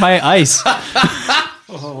 That's my ice.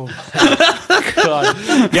 God.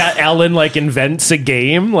 Yeah, Ellen like invents a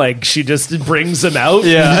game. Like she just brings them out.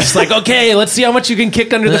 Yeah. And it's like, okay, let's see how much you can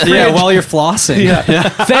kick under the fridge. Yeah, while you're flossing.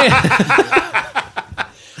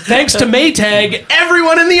 Thanks to Maytag,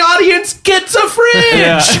 everyone in the audience gets a fridge.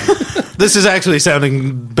 Yeah. This is actually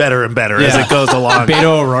sounding better and better as it goes along.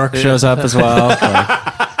 Beto O'Rourke shows up as well.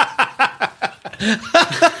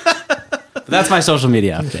 That's my social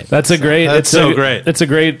media update. That's a great. That's so great. It's a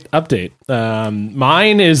great update.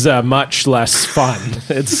 Mine is much less fun.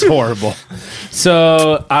 It's horrible.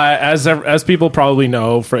 So, as people probably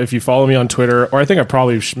know, if you follow me on Twitter, or I think I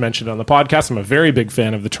probably mentioned it on the podcast, I'm a very big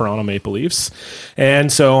fan of the Toronto Maple Leafs.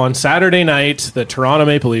 And so on Saturday night, the Toronto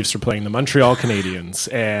Maple Leafs are playing the Montreal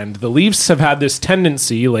Canadiens, and the Leafs have had this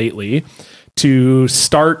tendency lately to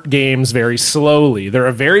start games very slowly. They're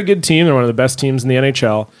a very good team. They're one of the best teams in the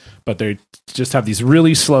NHL, but they just have these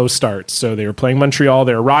really slow starts. So they were playing Montreal,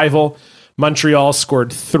 their rival. Montreal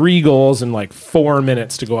scored 3 goals in like 4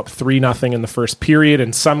 minutes to go up 3-0 in the first period.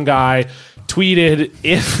 And some guy tweeted,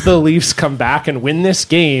 if the Leafs come back and win this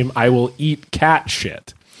game, I will eat cat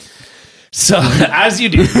shit. So, as you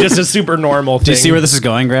do, just a super normal thing. Do you see where this is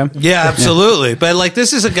going, Graham? Yeah, absolutely. But like,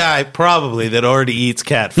 this is a guy probably that already eats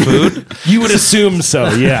cat food. You would assume so,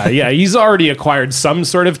 yeah. He's already acquired some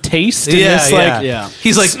sort of taste in this.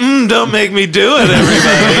 He's like, don't make me do it, everybody.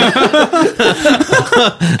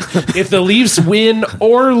 If the Leafs win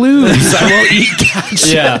or lose, I will eat cat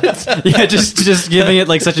shit. Yeah, just giving it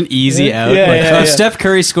like such an easy out. Yeah, Steph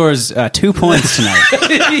Curry scores 2 points tonight.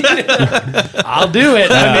 I'll do it.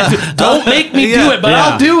 I mean, don't make me do it, but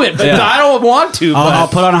I'll do it. But I don't want to. I'll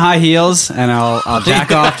put on high heels and I'll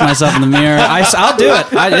jack off to myself in the mirror. I'll do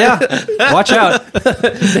it. Watch out.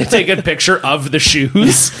 They take a picture of the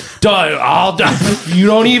shoes. You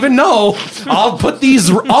don't even know. I'll put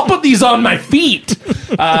these on my feet.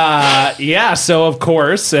 So of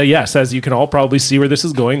course, yes, as you can all probably see where this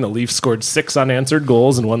is going, the Leafs scored 6 unanswered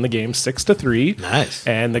goals and won the game 6-3. Nice.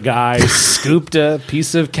 And the guy scooped a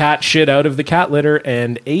piece of cat shit out of the cat litter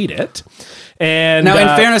and ate it. And now,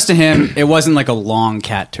 in fairness to him, it wasn't like a long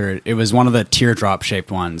cat turd. It was one of the teardrop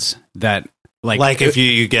shaped ones that, like if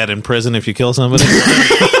you get in prison if you kill somebody.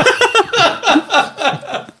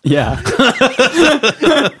 Yeah.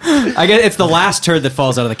 I guess it's the last turd that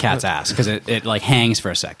falls out of the cat's ass because it like hangs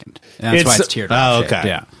for a second. And that's why it's teardrop shaped.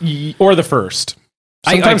 Okay. Yeah. Or the first.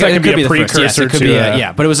 Sometimes that could be a precursor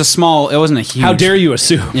to but it was a small, it wasn't a huge. How dare you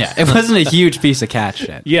assume? Yeah, it wasn't a huge piece of cat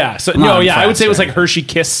shit. Yeah. So I would say it was like Hershey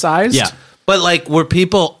Kiss sized. Yeah. But like, were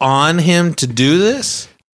people on him to do this?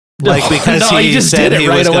 Like, because he just said did it he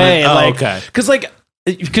right was away. Gonna, okay.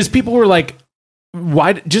 Because people were like,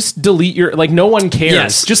 why just delete your, like, no one cares.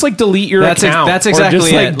 Yes. Just like delete your account. That's exactly or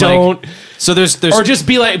just, like, it. Don't. So there's or just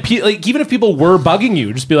be like, even if people were bugging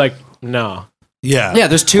you, just be like, no. Yeah. Yeah,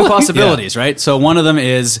 there's 2 possibilities, right? So one of them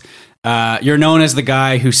is you're known as the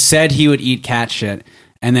guy who said he would eat cat shit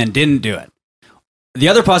and then didn't do it. The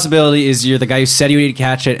other possibility is you're the guy who said you would eat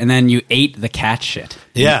cat shit and then you ate the cat shit.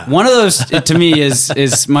 Yeah. One of those, to me,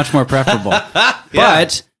 is much more preferable.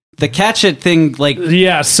 But the cat shit thing, like...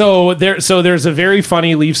 Yeah, so there's a very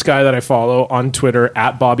funny Leafs guy that I follow on Twitter,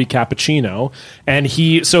 at Bobby Cappuccino, and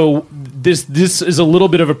this is a little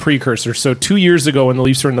bit of a precursor. So 2 years ago when the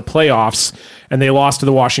Leafs were in the playoffs and they lost to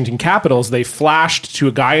the Washington Capitals, they flashed to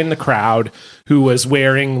a guy in the crowd who was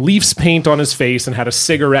wearing Leafs paint on his face and had a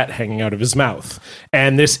cigarette hanging out of his mouth.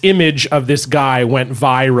 And this image of this guy went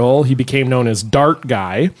viral. He became known as Dart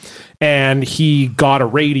Guy, and he got a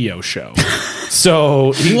radio show.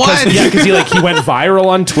 So because he went viral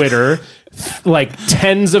on Twitter. Like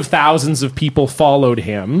tens of thousands of people followed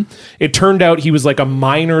him. It turned out he was like a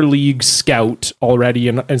minor league scout already,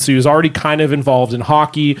 and so he was already kind of involved in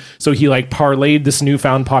hockey. So he like parlayed this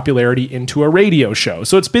newfound popularity into a radio show.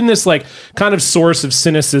 So it's been this like kind of source of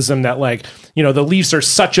cynicism that, like, you know, the Leafs are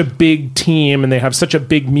such a big team and they have such a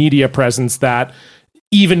big media presence that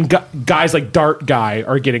even guys like Dart Guy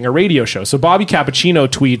are getting a radio show. So Bobby Cappuccino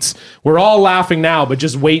tweets, "We're all laughing now, but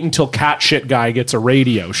just wait until Cat Shit Guy gets a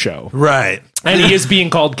radio show." Right. And he is being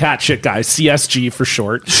called Cat Shit Guy, CSG for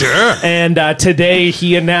short. Sure. And today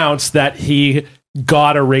he announced that he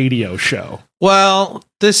got a radio show. Well,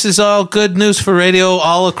 this is all good news for radio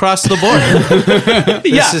all across the board.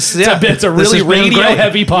 It's a really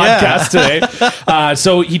radio-heavy podcast today.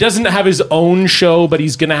 So he doesn't have his own show, but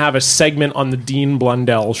he's going to have a segment on the Dean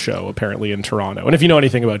Blundell show, apparently, in Toronto. And if you know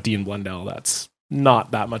anything about Dean Blundell, that's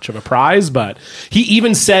not that much of a prize. But he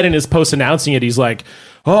even said in his post announcing it, he's like,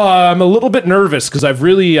 I'm a little bit nervous because I've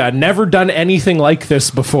really never done anything like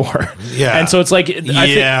this before. Yeah. And so it's like,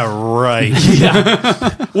 right.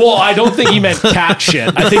 well, I don't think he meant cat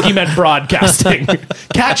shit. I think he meant broadcasting.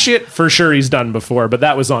 Cat shit, for sure, he's done before, but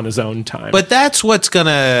that was on his own time. But that's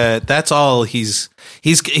that's all he's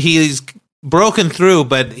broken through,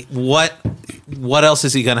 but what else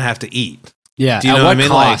is he going to have to eat? Yeah. Do you At know what what I mean?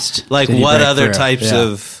 cost Like did he what break other through? types Yeah.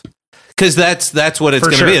 of, because that's what it's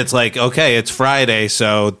For going to sure. be. It's like, okay, it's Friday,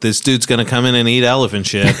 so this dude's going to come in and eat elephant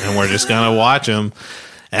shit, and we're just going to watch him.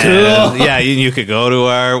 And yeah, you could go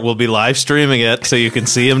to we'll be live streaming it so you can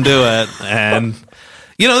see him do it. And,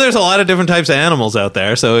 there's a lot of different types of animals out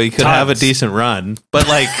there, so he could have a decent run. But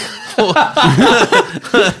like,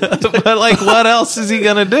 what else is he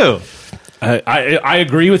going to do? I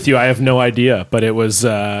agree with you. I have no idea, but it was,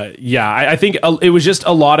 I think it was just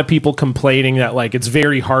a lot of people complaining that like it's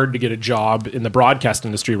very hard to get a job in the broadcast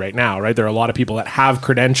industry right now, right? There are a lot of people that have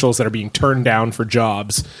credentials that are being turned down for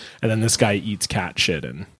jobs, and then this guy eats cat shit.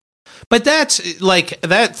 But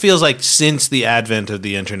that feels like since the advent of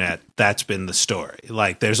the internet, that's been the story.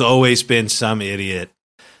 Like there's always been some idiot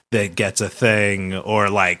that gets a thing or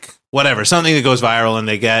like whatever, something that goes viral and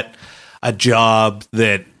they get a job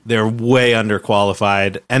that they're way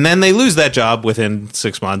underqualified, and then they lose that job within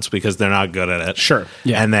 6 months because they're not good at it. Sure.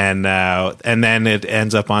 Yeah. And then it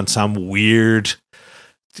ends up on some weird,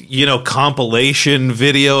 compilation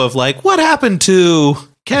video of like, what happened to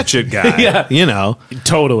Catch It Guy? Yeah.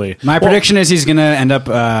 Totally. My prediction is he's going to end up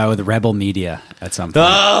with Rebel Media at some point.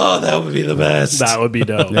 Oh, that would be the best. That would be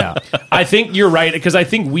dope. Yeah. I think you're right, because I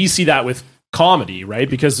think we see that with comedy, right?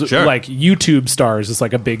 Because Sure. like YouTube stars is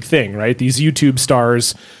like a big thing, right? These YouTube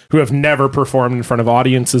stars who have never performed in front of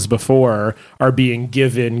audiences before are being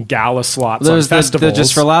given gala slots on There's the festivals.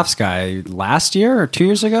 Just for Laughs guy last year or 2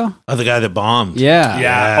 years ago. Oh, the guy that bombed. Yeah.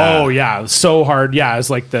 Yeah. Oh, yeah. So hard. Yeah. It's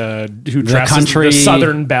like the dresses country the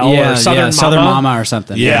Southern Belle or Southern Mama. or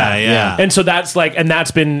something. Yeah. And so that's like, and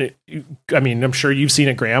that's been, I mean, I'm sure you've seen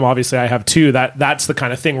it, Graham. Obviously, I have too. That's the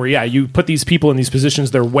kind of thing where, yeah, you put these people in these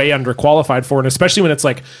positions they're way underqualified for, and especially when it's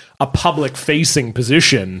like a public facing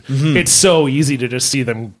position, it's so easy to just see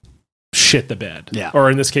them shit the bed. Yeah. Or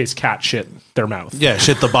in this case, cat shit their mouth. Yeah,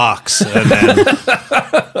 shit the box. And then,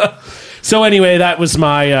 So anyway, that was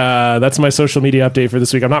my that's my social media update for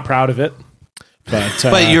this week. I'm not proud of it.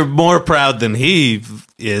 But you're more proud than he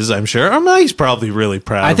is, I'm sure. He's probably really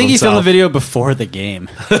proud. I think he of filmed the himself. video before the game.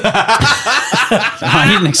 I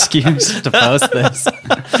need an excuse to post this.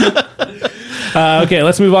 okay,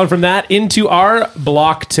 let's move on from that into our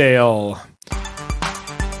block tale.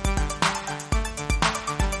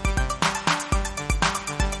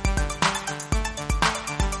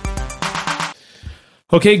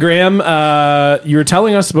 Okay, Graham, you were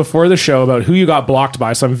telling us before the show about who you got blocked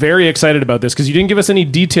by, so I'm very excited about this because you didn't give us any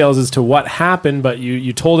details as to what happened, but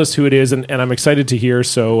you told us who it is, and I'm excited to hear,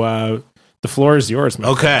 so the floor is yours, man.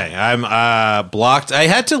 Okay, I'm blocked. I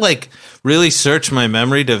had to really search my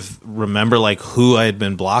memory to remember who I had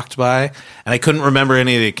been blocked by, and I couldn't remember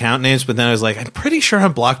any of the account names. But then I was like, I'm pretty sure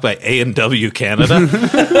I'm blocked by A&W Canada, and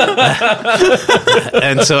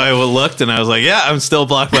so I looked, and I was like, yeah, I'm still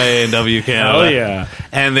blocked by A&W Canada. Oh yeah,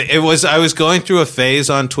 and I was going through a phase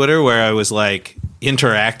on Twitter where I was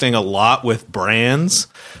interacting a lot with brands,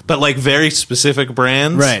 but very specific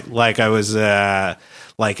brands, Right? Like I was.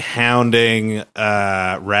 Hounding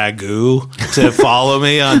Ragu to follow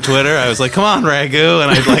me on Twitter. I was like, come on, Ragu.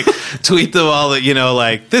 And I'd tweet them all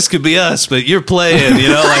that, this could be us, but you're playing,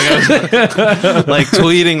 I was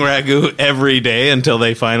tweeting Ragu every day until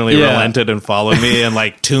they finally relented and followed me, and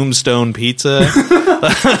Tombstone Pizza.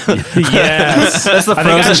 yes, That's the I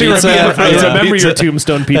frozen think pizza. I remember your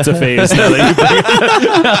Tombstone Pizza phase. Now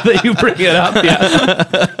that you bring it up,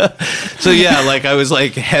 yeah. So yeah, I was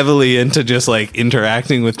heavily into just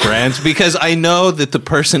interacting with brands because I know that the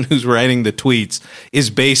person who's writing the tweets is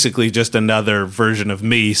basically just another version of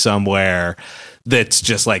me somewhere that's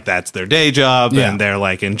just that's their day job, and they're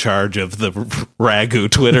in charge of the Ragu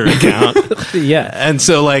Twitter account. Yeah. And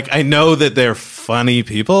so I know that they're funny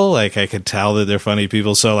people. I could tell that they're funny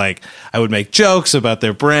people. So I would make jokes about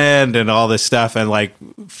their brand and all this stuff. And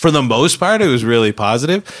for the most part, it was really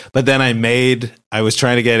positive. But then I was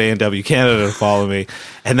trying to get A&W Canada to follow me.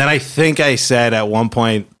 And then I think I said at one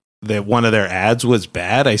point that one of their ads was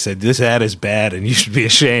bad. I said, this ad is bad and you should be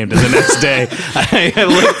ashamed. And the next day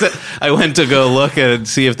I went to go look and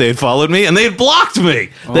see if they had followed me, and they had blocked me.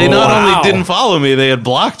 They not only didn't follow me, they had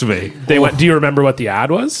blocked me. They went. Do you remember what the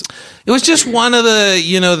ad was? It was just one of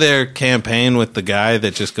the, their campaign with the guy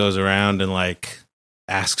that just goes around and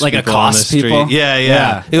asks people on the accosts street. people? Yeah.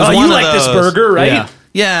 Yeah. It was Oh, one you of like this those. burger, right? Yeah.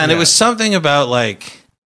 Yeah, and it was something about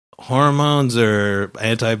hormones or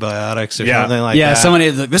antibiotics or something like that. Yeah, someone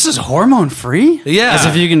is like, this is hormone free? Yeah. As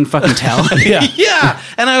if you can fucking tell. Yeah.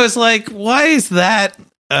 And I was like, why is that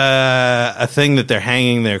a thing that they're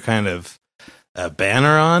hanging their kind of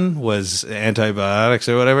banner on, was antibiotics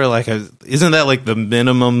or whatever? Like, isn't that like the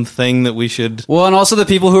minimum thing that we should... Well, and also the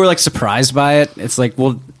people who are like surprised by it, it's like,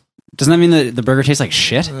 well, doesn't that mean that the burger tastes like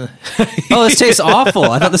shit? Oh, this tastes awful.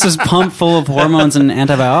 I thought this was pumped full of hormones and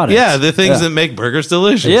antibiotics. Yeah, the things that make burgers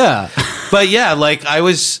delicious. Yeah. But yeah, like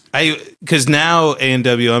because now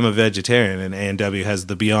A&W, I'm a vegetarian, and A&W has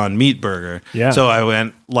the Beyond Meat burger. Yeah. So I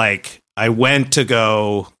went to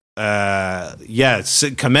go,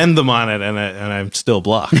 commend them on it, and I'm still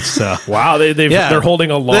blocked. So Wow, they're holding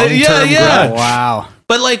a long-term yeah. grudge. Wow.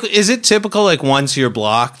 But like, is it typical? Like, once you're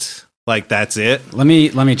blocked, like that's it? Let me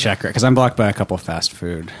check it, because I'm blocked by a couple of fast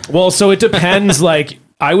food. Well, so it depends. Like,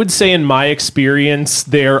 I would say in my experience,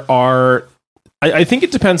 there are... I think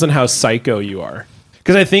it depends on how psycho you are.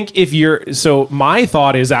 Because I think so my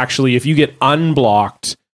thought is actually if you get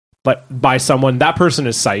unblocked by someone, that person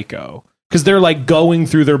is psycho. Because they're like going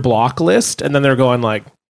through their block list and then they're going like,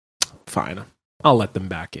 fine, I'll let them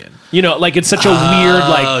back in. You know, like it's such a weird,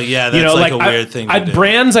 like, oh yeah, that's you know, like a weird thing to do.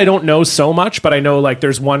 Brands I don't know so much, but I know like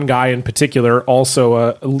there's one guy in particular, also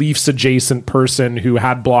a Leafs adjacent person who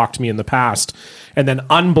had blocked me in the past and then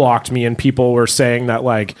unblocked me, and people were saying that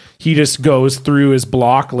like he just goes through his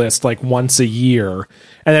block list like once a year,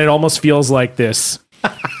 and then it almost feels like this.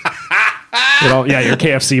 Your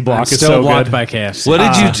KFC block I'm is still so blocked good. by KFC. What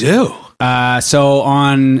did you do? So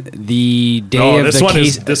on the day of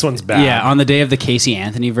this one's bad. Yeah, on the day of the Casey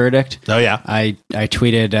Anthony verdict. Oh yeah, I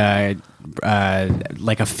tweeted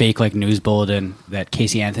like a fake like news bulletin that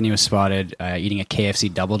Casey Anthony was spotted eating a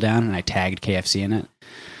KFC Double Down, and I tagged KFC in it,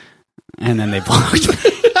 and then they blocked me.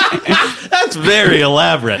 That's very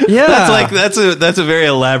elaborate. Yeah. that's a very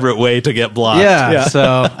elaborate way to get blocked. Yeah.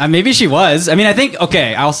 So maybe she was. I mean, I think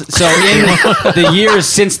okay. So in the years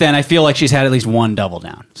since then, I feel like she's had at least one Double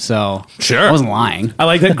Down. So Sure. I wasn't lying. I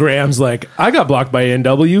like that Graham's like, I got blocked by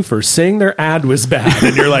A&W for saying their ad was bad.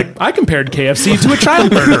 And you're like, I compared KFC to a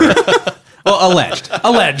child murderer. Well,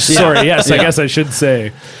 alleged. Sorry. Yes, I guess I should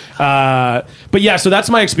say. But yeah, so that's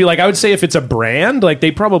my experience. Like, I would say if it's a brand, like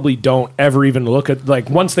they probably don't ever even look at, like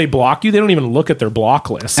once they block you, they don't even look at their block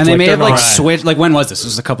list. And they may they're have like not- switched. Like when was this? This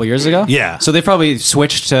was a couple years ago. Yeah. So they probably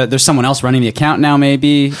switched to. There's someone else running the account now,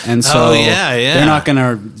 maybe. And so Oh, yeah. they're not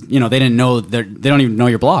gonna. They didn't know. They don't even know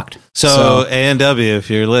you're blocked. So A&W, if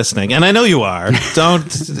you're listening, and I know you are, don't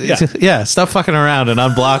stop fucking around and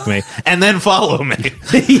unblock me, and then follow me.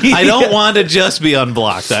 I don't want to just be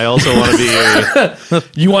unblocked. I also want to be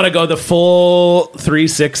You want to go the full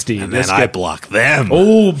 360. and then I block them.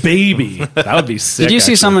 Oh, baby. That would be sick. Did you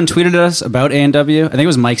see actually. someone tweeted at us about A&W? I think it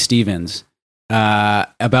was Mike Stevens.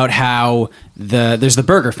 About how there's the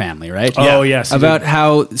Burger family, right? Oh, yes, he About did.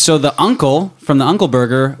 how the uncle from the Uncle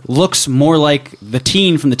Burger looks more like the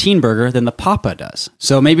teen from the Teen Burger than the Papa does.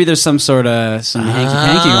 So maybe there's some sort of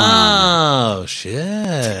hanky-panky going on. Oh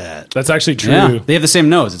shit! That's actually true. Yeah, they have the same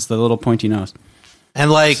nose. It's the little pointy nose. And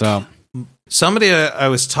like So somebody I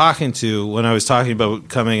was talking to when I was talking about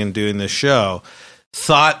coming and doing this show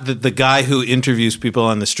thought that the guy who interviews people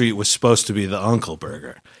on the street was supposed to be the Uncle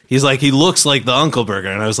Burger. He's like, he looks like the Uncle Burger,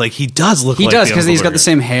 and I was like, he does look. he like does the because Uncle he's got Burger. the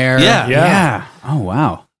same hair. Yeah. Oh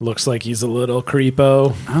wow. Looks like he's a little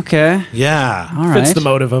creepo. Okay. Yeah, All right. Fits the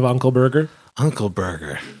motive of Uncle Burger. Uncle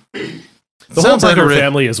Burger. The Sounds whole like a Burger ri-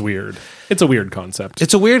 family is weird. It's a weird concept.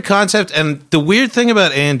 It's a weird concept, and the weird thing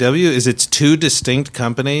about A&W is it's two distinct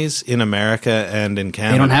companies in America and in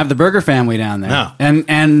Canada. They don't have the Burger family down there. No.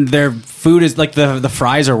 And their food is like the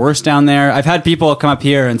fries are worse down there. I've had people come up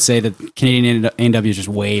here and say that Canadian A&W is just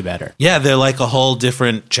way better. Yeah, they're like a whole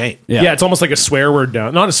different chain. yeah. It's almost like a swear word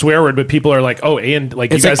down. Not a swear word, but people are like, oh, and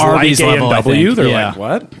like It's you guys like like Arby's level, I A&W? think. They're Yeah. like,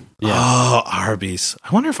 what? Oh, Arby's.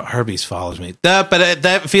 I wonder if Arby's follows me.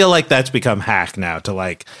 That feel like that's become hack now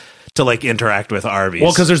to interact with Arby's.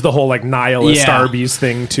 Well, because there's the whole like nihilist Yeah. Arby's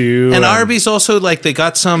thing too. and Arby's also like they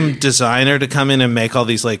got some designer to come in and make all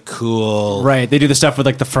these like cool. Right. They do the stuff with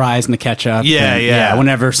like the fries and the ketchup. Yeah, and, yeah.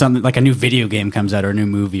 Whenever something like a new video game comes out or a new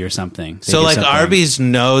movie or something. They So do like something. Arby's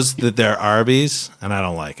knows that they're Arby's, and I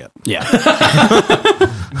don't like it. Yeah.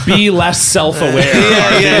 be less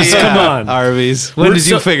self-aware. Come on. Arby's. When did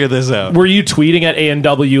you figure this out? Were you tweeting at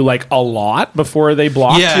A&W like a lot before they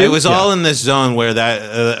blocked you? Yeah, it was all in this zone where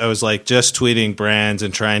I was like just tweeting brands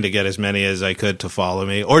and trying to get as many as I could to follow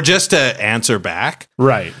me or just to answer back.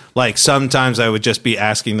 Right. Like sometimes I would just be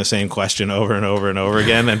asking the same question over and over and over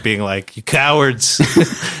again and being like, "You cowards,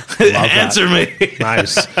 answer me."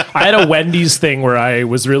 Nice. I had a Wendy's thing where I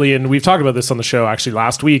was really in. We've talked about this on the show actually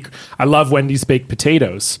last week. I love Wendy's baked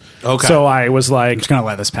potatoes. Okay. So I was like, I'm just gonna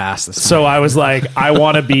let this pass. So I was like, I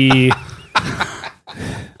want to be.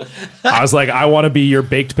 I want to be your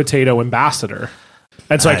baked potato ambassador.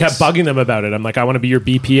 And so I kept bugging them about it. I'm like, I want to be your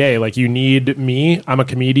BPA. Like, you need me. I'm a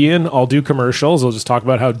comedian. I'll do commercials. I'll just talk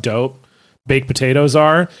about how dope baked potatoes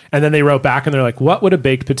are. And then they wrote back and they're like, what would a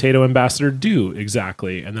baked potato ambassador do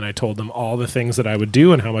exactly? And then I told them all the things that I would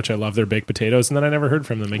do and how much I love their baked potatoes. And then I never heard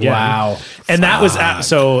from them again. Wow. And that was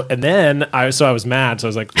and then I was mad. So I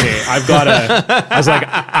was like, okay, I've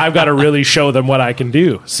got to really show them what I can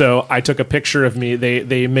do. So I took a picture of me.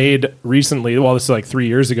 They made recently, well, this is like 3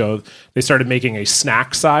 years ago, they started making a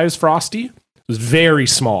snack size Frosty. It was very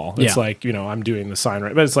small. It's like, I'm doing the sign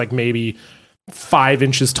right, but it's like maybe 5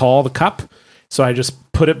 inches tall, the cup. So I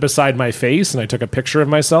just put it beside my face and I took a picture of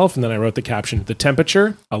myself and then I wrote the caption, the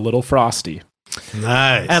temperature, a little frosty.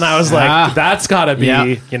 Nice. And I was like, that's gotta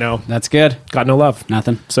be, That's good. got no love.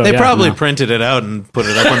 Nothing. So They probably printed it out and put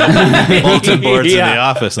it up on the bulletin boards in the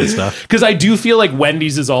office and stuff. because I do feel like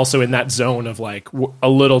Wendy's is also in that zone of like a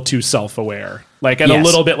little too self-aware. Like, and a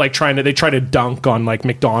little bit like they try to dunk on like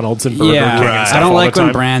McDonald's and Burger King and stuff I don't all like the when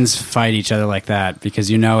time. brands fight each other like that because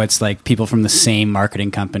it's like people from the same marketing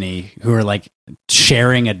company who are like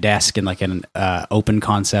sharing a desk in like an open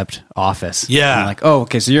concept office. Yeah. And like, oh,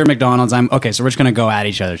 okay, so you're McDonald's. So we're just gonna go at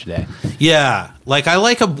each other today. Yeah. Like I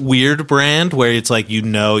like a weird brand where it's like you've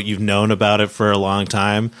known about it for a long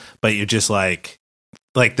time, but you just like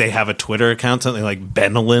they have a Twitter account, something like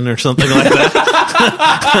Benelin or something like that.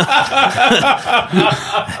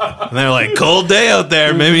 And they're like, cold day out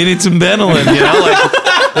there, maybe you need some Benelin, like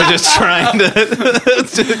they're just trying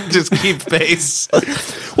to just keep pace.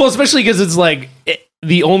 Well, especially because it's like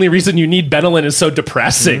the only reason you need Benelin is so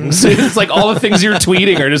depressing. So it's like all the things you're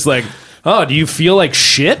tweeting are just like, oh, do you feel like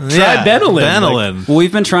shit? Try Benelin. Benelin. Like, Well,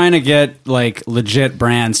 we've been trying to get like legit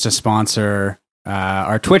brands to sponsor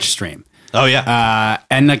our Twitch stream. Oh yeah.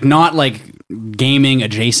 And like not like gaming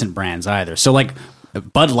adjacent brands either. So like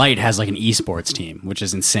Bud Light has like an esports team, which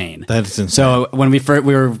is insane. That's insane. So when we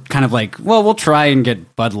were kind of like, well, we'll try and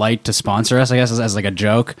get Bud Light to sponsor us, I guess, as like a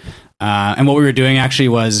joke. And what we were doing actually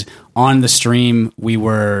was on the stream, we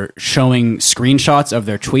were showing screenshots of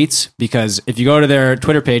their tweets because if you go to their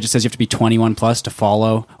Twitter page, it says you have to be 21 plus to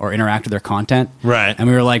follow or interact with their content. Right. And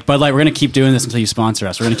we were like, Bud Light, we're going to keep doing this until you sponsor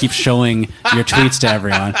us. We're going to keep showing your tweets to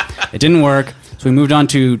everyone. It didn't work. So we moved on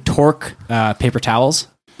to Torque paper towels.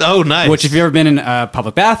 Oh, nice. Which, if you've ever been in a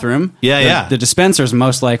public bathroom, the dispenser is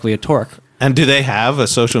most likely a Torque. And do they have a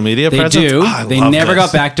social media They presence? do. Oh, They never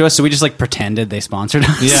got back to us, so we just like pretended they sponsored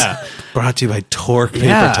us. Yeah. Brought to you by Torque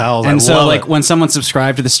paper towels. And I so love like it. when someone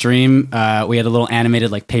subscribed to the stream, we had a little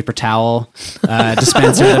animated like paper towel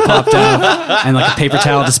dispenser that popped up and like a paper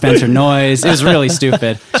towel dispenser noise. It was really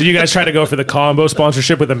stupid. did you guys try to go for the combo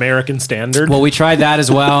sponsorship with American Standard? Well, we tried that as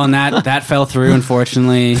well, and that fell through,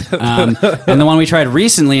 unfortunately. And the one we tried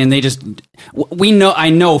recently, and they just I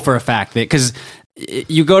know for a fact that because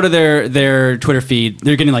you go to their Twitter feed,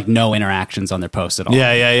 they're getting like no interactions on their posts at all.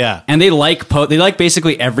 Yeah. And they like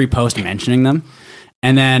basically every post mentioning them.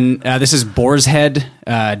 And then this is Boar's Head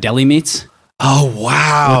Deli Meats. Oh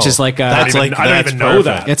wow! Which is like I don't even know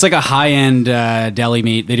that. It's like a high end deli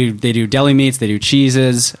meat. They do deli meats. They do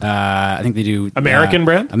cheeses. I think they do American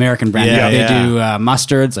brand. American brand. Yeah, They yeah. do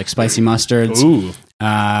mustards, like spicy mustards. Ooh.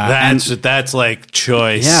 That's like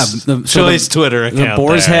choice. Yeah, choice Twitter account.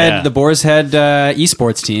 The Boar's Head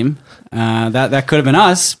esports team. That could have been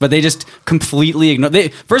us, but they just completely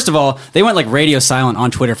ignored. First of all, they went like radio silent on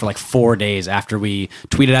Twitter for like 4 days after we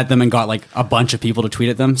tweeted at them and got like a bunch of people to tweet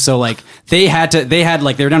at them. So like they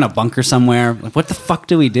were down a bunker somewhere. Like, what the fuck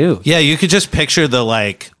do we do? Yeah, you could just picture the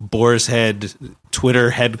like Boar's Head Twitter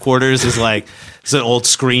headquarters is like it's an old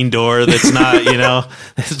screen door that's not,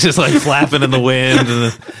 it's just like flapping in the wind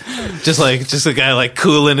and just a guy like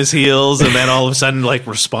cooling his heels and then all of a sudden like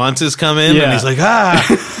responses come in and he's like,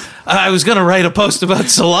 I was gonna write a post about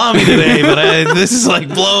salami today, but this is like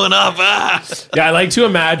blowing up. Yeah, I like to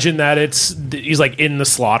imagine that he's like in the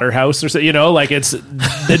slaughterhouse or so, you know, like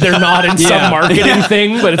they're not in some marketing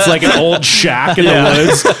thing, but it's like an old shack in the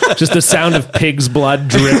woods, just the sound of pig's blood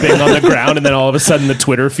dripping on the ground, and then all of a sudden the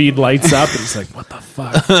Twitter feed lights up, and it's like, what the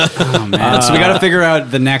fuck? Oh man! So we got to figure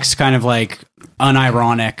out the next kind of like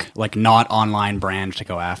unironic, like not online brand to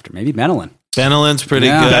go after. Maybe Benelin. Benelin's pretty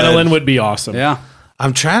Yeah. good. Benelin would be awesome. Yeah.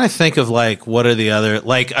 I'm trying to think of like what are the other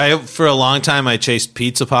like for a long time I chased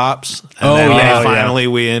Pizza Pops and then finally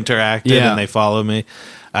we interacted and they followed me.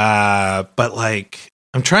 But like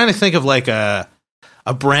I'm trying to think of like a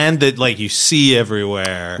brand that like you see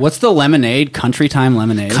everywhere. What's the lemonade? Country Time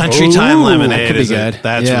Lemonade. Country Time Lemonade that could be is good.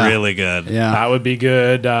 That's really good. Yeah. That would be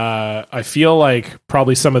good. I feel like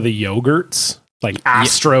probably some of the yogurts, like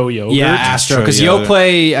Astro yogurt. Yeah, Astro. Because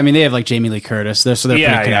Yoplait, I mean, they have like Jamie Lee Curtis. So they're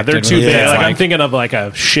pretty connected. They're too with big. it. Like I'm thinking of like a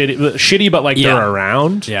shitty, but like they're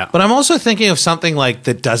around. Yeah. But I'm also thinking of something like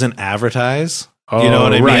that doesn't advertise. You know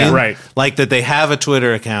what I mean? Right. Like that they have a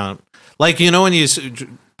Twitter account. Like, you know, when you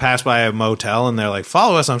pass by a motel and they're like,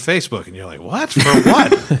 follow us on Facebook. And you're like, what? For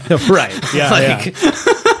what? Right. Yeah.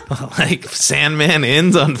 Like Sandman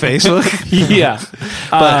Inns on Facebook? Yeah.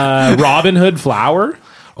 Robin Hood Flour.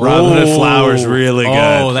 Robin Hood Flour's really good.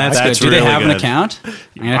 Oh, that's good. Do they really have an good. account?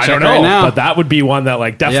 I don't know, but that would be one that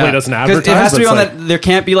like definitely doesn't advertise. It has to be but on it's that. There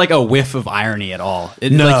can't be like a whiff of irony at all.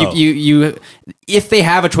 No. Like you, if they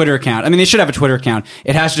have a Twitter account, I mean, they should have a Twitter account.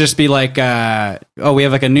 It has to just be like, we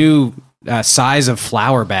have like a new size of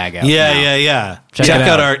flour bag out. Yeah. Check Check it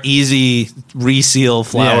out out. our easy reseal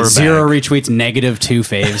flour bag. 0 retweets, -2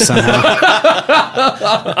 faves somehow.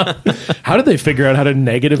 How did they figure out how to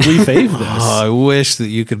negatively fave this? Oh, I wish that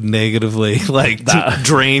you could negatively like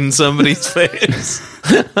drain somebody's face.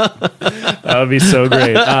 That would be so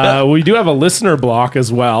great. We do have a listener block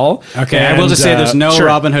as well. Okay, I will just say there's no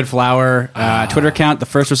Robin Hood Flour Twitter account. The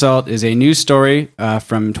first result is a news story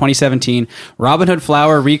from 2017. Robin Hood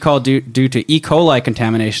Flour recall due to E. coli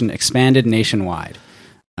contamination expanded nationwide.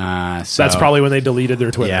 So that's probably when they deleted their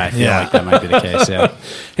Twitter. Yeah, I feel like that might be the case. Yeah.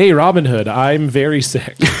 Hey, Robin Hood, I'm very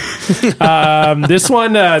sick. This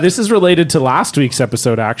is related to last week's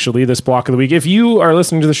episode, actually, this block of the week. If you are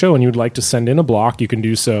listening to the show and you'd like to send in a block, you can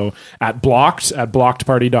do so at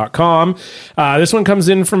blockedparty.com. This one comes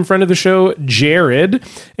in from friend of the show, Jared.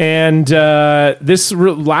 And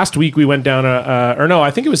last week we went down I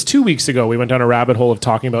think it was 2 weeks ago, we went down a rabbit hole of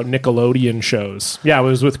talking about Nickelodeon shows. Yeah, it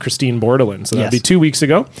was with Christine Bordelin. So that'd be 2 weeks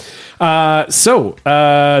ago.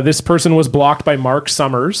 This person was blocked by Mark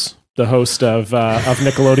Summers, the host of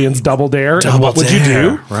Nickelodeon's Double Dare. And what would you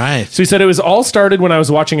do? Right. So he said, it was all started when I was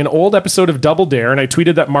watching an old episode of Double Dare, and I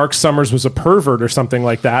tweeted that Mark Summers was a pervert or something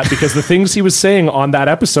like that because the things he was saying on that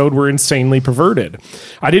episode were insanely perverted.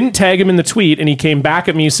 I didn't tag him in the tweet, and he came back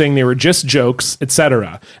at me saying they were just jokes,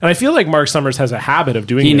 etc. And I feel like Mark Summers has a habit of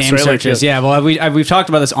doing this. He name right? searches. Like, Well, we've talked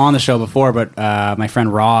about this on the show before, but my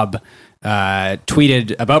friend Rob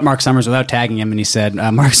tweeted about Mark Summers without tagging him, and he said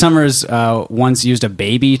Mark Summers once used a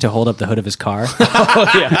baby to hold up the hood of his car.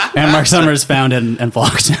 And Mark Summers found it and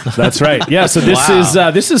blocked him. That's right. Yeah. So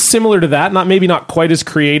this is similar to that. Not quite as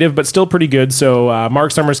creative, but still pretty good. So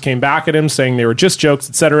Mark Summers came back at him saying they were just jokes,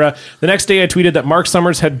 etc. The next day, I tweeted that Mark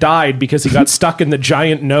Summers had died because he got stuck in the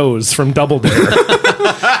giant nose from Double Dare.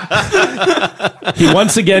 He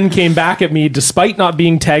once again came back at me despite not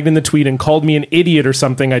being tagged in the tweet and called me an idiot or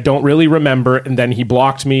something I don't really remember, and then he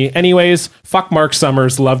blocked me. Anyways, fuck Mark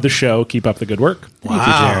Summers. Love the show. Keep up the good work. Thank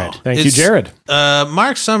you, Jared. Thank you, Jared.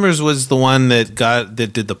 Mark Summers was the one that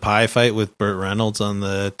did the pie fight with Burt Reynolds on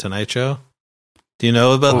the Tonight Show. Do you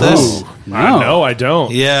know about this? No, I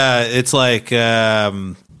don't. Yeah, it's like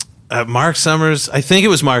Mark Summers. I think it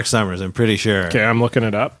was Mark Summers. I'm pretty sure. Okay, I'm looking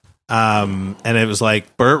it up. And it was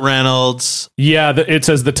like Burt Reynolds. Yeah, it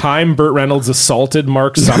says the time Burt Reynolds assaulted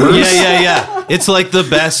Mark Summers. Yeah. It's like the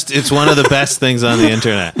best. It's one of the best things on the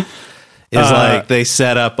internet. Is like they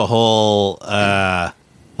set up a whole.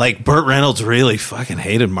 Like Burt Reynolds really fucking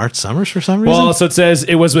hated Mark Summers for some reason. Well, so it says,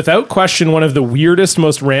 it was without question one of the weirdest,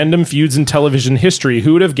 most random feuds in television history.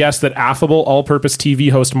 Who would have guessed that affable, all-purpose TV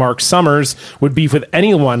host Mark Summers would beef with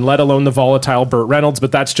anyone, let alone the volatile Burt Reynolds?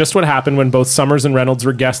 But that's just what happened when both Summers and Reynolds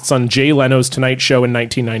were guests on Jay Leno's Tonight Show in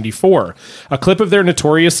 1994. A clip of their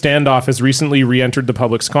notorious standoff has recently re-entered the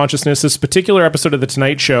public's consciousness. This particular episode of The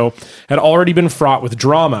Tonight Show had already been fraught with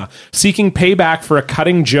drama. Seeking payback for a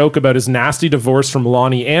cutting joke about his nasty divorce from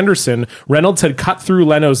Lonnie Anderson, Reynolds had cut through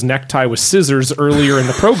Leno's necktie with scissors earlier in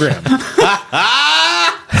the program.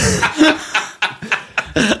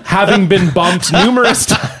 Having been bumped numerous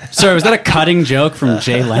times. Sorry, was that a cutting joke from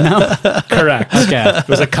Jay Leno? Correct. Okay. It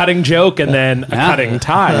was a cutting joke and then a cutting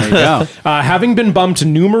tie. There you go. Having been bumped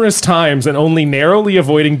numerous times and only narrowly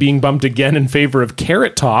avoiding being bumped again in favor of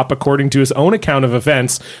Carrot Top, according to his own account of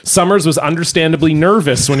events, Summers was understandably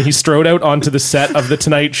nervous when he strode out onto the set of The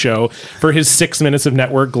Tonight Show for his 6 minutes of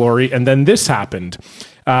network glory, and then this happened.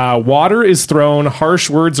 Water is thrown, harsh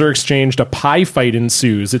words are exchanged, a pie fight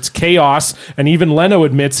ensues. It's chaos, and even Leno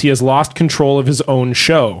admits he has lost control of his own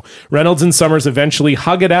show. Reynolds and Summers eventually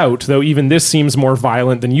hug it out, though even this seems more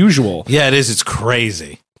violent than usual. Yeah, it is. It's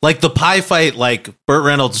crazy. Like the pie fight, like Burt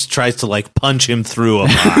Reynolds tries to like punch him through a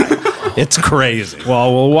pie. It's crazy.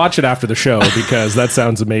 Well, we'll watch it after the show because that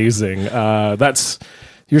sounds amazing.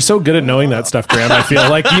 You're so good at knowing that stuff, Graham. I feel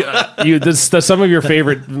like some of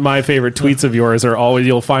my favorite tweets of yours are always,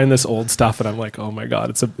 you'll find this old stuff and I'm like, oh my God,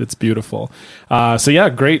 it's beautiful. So yeah,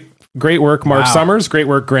 great work, Mark Summers. Great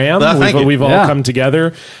work, Graham. We've all come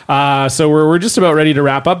together. So we're just about ready to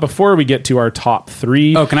wrap up. Before we get to our top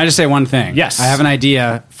 3. Oh, can I just say one thing? Yes. I have an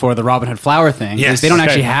idea for the Robin Hood Flower thing. Yes. They don't Okay.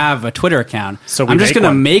 actually have a Twitter account. So I'm just going to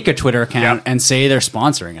one. make a Twitter account Yep. and say they're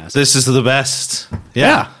sponsoring us. This is the best.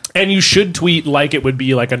 Yeah. And you should tweet like it would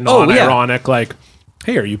be like a non-ironic, like,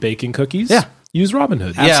 hey, are you baking cookies? Yeah. Use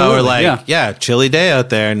Robinhood. Yeah, or Absolutely, like, yeah. chilly day out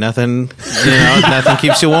there. Nothing, nothing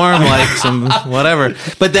keeps you warm, like some whatever.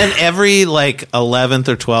 But then every like 11th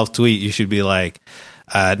or 12th tweet, you should be like,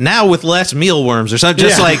 now with less mealworms or something.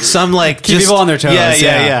 Just like some like Keep just, people on their toes.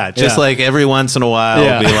 Yeah. Just like every once in a while,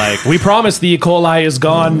 Yeah. be like, We promise the E. coli is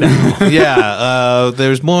gone now.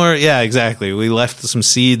 there's more. Yeah, exactly. We left some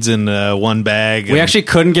seeds in one bag. We actually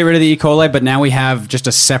couldn't get rid of the E. coli, but now we have just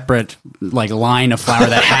a separate like line of flour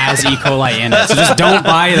that has E. coli in it. So just don't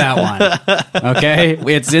buy that one. Okay?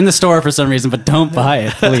 It's in the store for some reason, but don't buy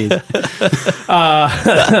it, please.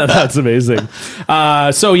 That's amazing.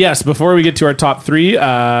 So yes, before we get to our top 3,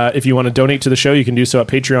 if you want to donate to the show, you can do so at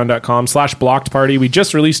patreon.com/blockedparty. We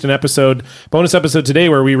just released an bonus episode today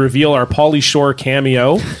where we reveal our Pauly Shore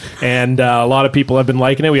cameo, and a lot of people have been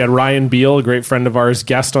liking it. We had Ryan Beal, a great friend of ours,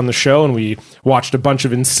 guest on the show, and we watched a bunch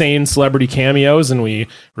of insane celebrity cameos, and we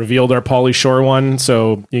revealed our Pauly Shore one,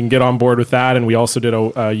 so you can get on board with that. And we also did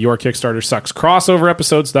a Your Kickstarter Sucks crossover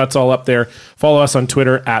episode, so that's all up there. Follow us on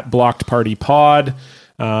Twitter at blockedpartypod.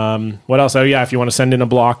 What else? Oh yeah, if you want to send in a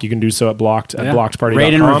block, you can do so at blockedparty.com.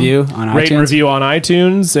 Rate and review on Rate and iTunes. review on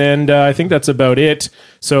iTunes, and I think that's about it.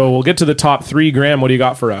 So we'll get to the top 3. Graham, what do you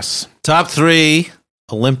got for us? top 3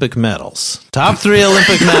 Olympic medals. Top 3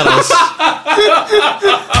 Olympic medals.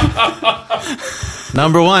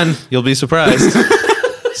 Number 1, you'll be surprised.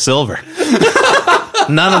 Silver.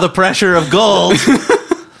 None of the pressure of gold,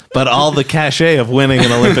 but all the cachet of winning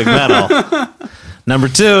an Olympic medal. Number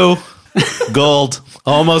 2, gold.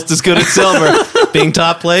 Almost as good as silver. Being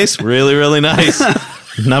top place, really, really nice.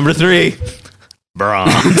 Number 3,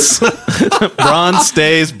 bronze. Bronze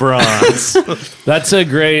stays bronze. That's a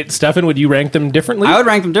great. Stefan, would you rank them differently? I would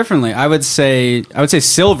rank them differently. I would say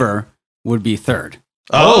silver would be third.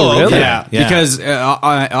 Oh, really? okay. Yeah, because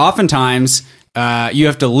oftentimes you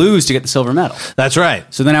have to lose to get the silver medal. That's right.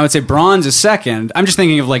 So then I would say bronze is second. I'm just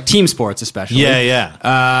thinking of like team sports, especially.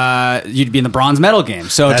 Yeah. You'd be in the bronze medal game.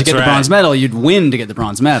 So That's to get right. the bronze medal, you'd win to get the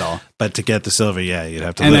bronze medal. But to get the silver, you'd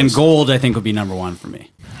have to And lose. then gold, I think, would be number 1 for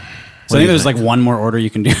me. So do I you think there's think? like one more order you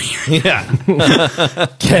can do here. Yeah.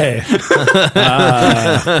 Okay.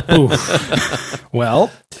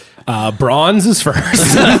 Well, bronze is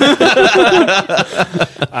first.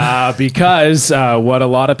 Because what a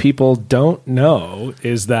lot of people don't know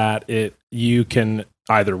is that you can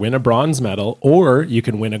either win a bronze medal or you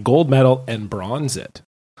can win a gold medal and bronze it.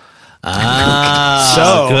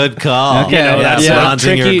 So good call. Okay, that's yeah.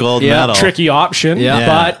 bronzing your gold medal. Tricky option,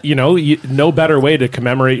 Yeah. but no better way to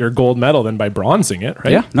commemorate your gold medal than by bronzing it,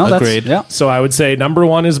 right? Yeah, no, that's Agreed. yeah. So I would say number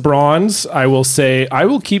 1 is bronze. I will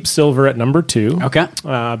keep silver at number 2. Okay.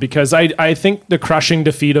 Because I think the crushing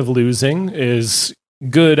defeat of losing is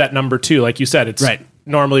good at number 2. Like you said, it's Right.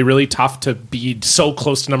 normally really tough to be so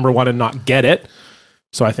close to number 1 and not get it.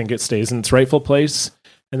 So I think it stays in its rightful place.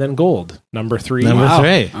 And then gold, number 3. Number Wow.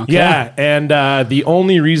 3. Okay. Yeah, and the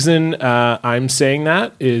only reason I'm saying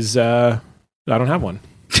that is I don't have one.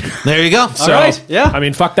 There you go. So, right, yeah. I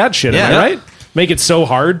mean, fuck that shit, Yeah. am I right? Make it so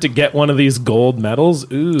hard to get one of these gold medals.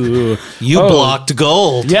 Ooh. You Oh. blocked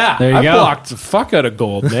gold. Yeah, There you I go. blocked the fuck out of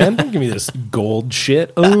gold, man. Don't give me this gold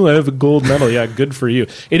shit. Oh, I have a gold medal. Yeah, good for you.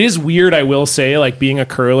 It is weird, I will say, like being a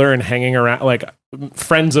curler and hanging around, like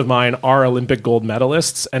friends of mine are Olympic gold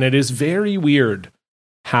medalists, and it is very weird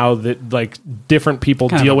how like different people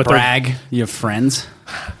Kind deal of a with brag. You have friends.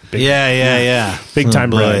 Yeah. big time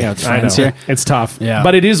boy. brag. Yeah, I know. friends here. It's tough. Yeah.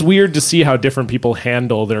 But it is weird to see how different people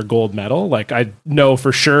handle their gold medal. Like I know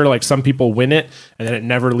for sure, like some people win it and then it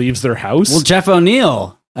never leaves their house. Well, Jeff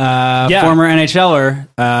O'Neill, former NHLer,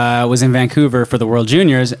 was in Vancouver for the World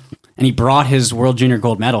Juniors, and he brought his World Junior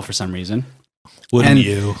gold medal for some reason. Wouldn't And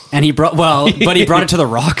you? And he brought but he brought it to the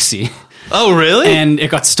Roxy. Oh, really? And it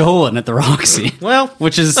got stolen at the Roxy. Well,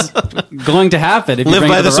 which is going to happen if you live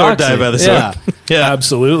bring by it to the sword, Roxy. die by the Yeah. sword. Yeah.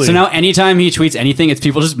 Absolutely. So now anytime he tweets anything, it's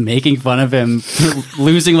people just making fun of him for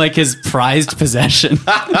losing like his prized possession.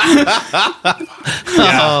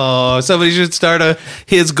 Oh, somebody should start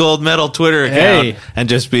his gold medal Twitter account Hey. and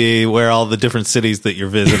just be where all the different cities that you're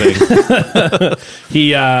visiting.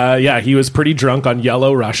 He was pretty drunk on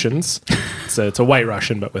Yellow Russians. So it's a white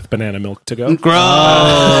Russian, but with banana milk to go. Gross.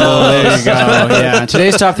 Oh, there you go. Yeah.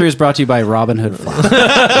 Today's top 3 is brought to you by Robin Hood Flour.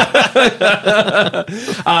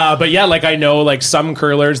 But yeah, like I know like some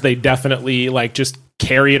curlers, they definitely like just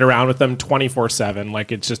carry it around with them 24/7.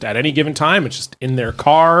 Like it's just at any given time, it's just in their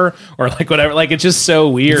car or like whatever. Like it's just so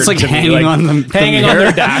weird. It's like to me, hanging on the hanging on mirror.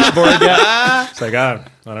 their dashboard. Yeah. It's like, I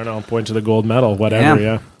don't know, point to the gold medal, whatever.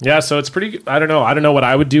 Yeah. Yeah. So it's pretty, I don't know what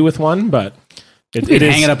I would do with one, but We'd it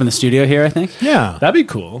is, hang it up in the studio here, I think. Yeah. that'd be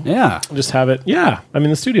cool. Yeah. Just have it. Yeah. I mean,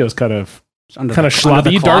 the studio's kind of Under the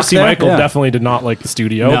schlubby. clock Darcy there. Michael Yeah. definitely did not like the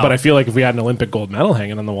studio, No. but I feel like if we had an Olympic gold medal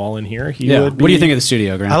hanging on the wall in here, he Yeah. would be. What do you think of the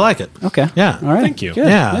studio, Grant? I like it. Okay. Yeah. All right. Thank you. Good.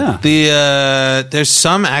 Yeah. There's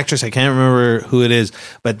some actress, I can't remember who it is,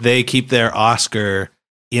 but they keep their Oscar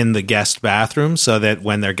in the guest bathroom so that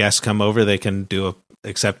when their guests come over, they can do a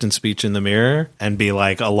acceptance speech in the mirror and be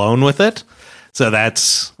like alone with it. So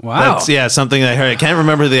that's something I heard. I can't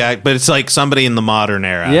remember the act, but it's like somebody in the modern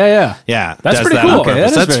era. Yeah. Yeah, That's does pretty that on cool. Okay,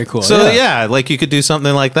 purpose. that is very cool, So yeah. like you could do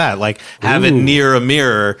something like that, like have it near a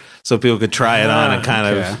mirror so people could try it on and kind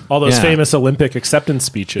okay. of All those yeah. famous Olympic acceptance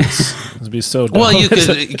speeches. It'd be so dumb. Well, you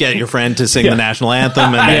could get your friend to sing the national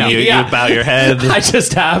anthem, and then you bow your head. I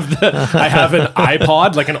just have I have an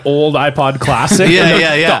iPod, like an old iPod Classic. Yeah, and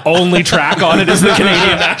yeah. The only track on it is the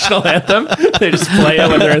Canadian national anthem. They just play it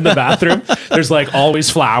when they're in the bathroom. There's like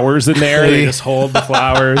always flowers in there. They just hold the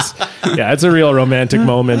flowers. Yeah, it's a real romantic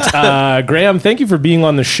moment. Graham, thank you for being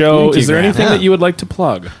on the show. Thank you, Is there Graham. anything that you would like to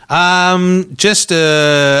plug? Just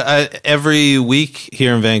every week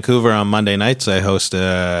here in Vancouver on Monday nights, I host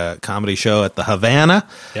a comedy show at the Havana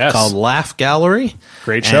called Laugh Gallery.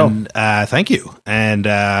 Great show. And, thank you. And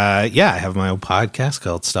I have my own podcast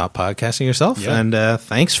called Stop Podcasting Yourself. Yeah. And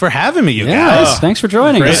thanks for having me, you Yeah. guys. Thanks for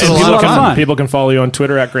joining Great. us. This And is a lot of fun. people can follow you on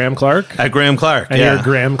Twitter at Graham Clark. At Graham Clark. And your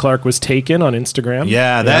Graham Clark was taken on Instagram.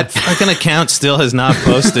 Yeah, that fucking account still has not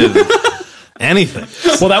posted anything.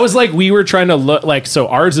 Well, that was like we were trying to look like, so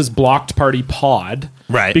ours is Blocked Party Pod.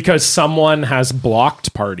 Right. Because someone has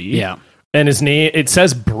blocked Party. Yeah. And his name, it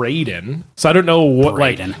says Braden. So I don't know what,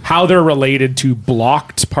 Braden. like, how they're related to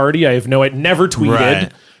Blocked Party. I have no idea. Never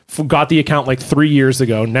tweeted. Right. Got the account like 3 years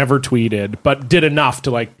ago. Never tweeted, but did enough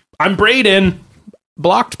to like, I'm Braden.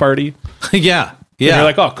 Blocked Party. Yeah. And you're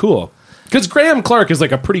like, oh, cool. Because Graham Clark is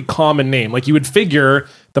like a pretty common name. Like you would figure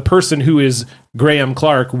the person who is Graham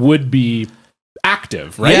Clark would be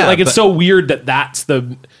active, right? Yeah, like it's but- so weird that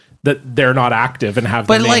that they're not active and have.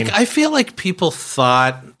 But the name. like, I feel like people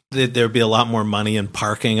thought that there'd be a lot more money in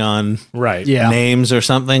parking on right, Yeah. names or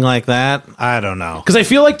something like that. I don't know. Because I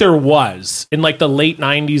feel like there was in like the late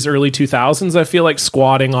 '90s, early 2000s. I feel like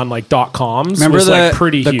squatting on like .coms Remember was the like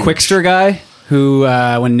pretty the huge. Quickster guy who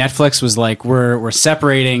when Netflix was like we're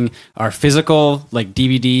separating our physical like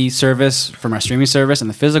DVD service from our streaming service, and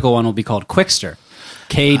the physical one will be called Quickster.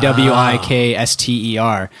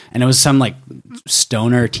 KWIKSTER, and it was some like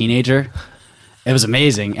stoner teenager. It was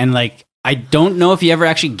amazing, and like I don't know if he ever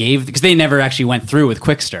actually gave, because they never actually went through with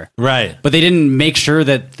Quickster, Right. but they didn't make sure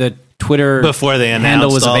that the Twitter Before they handle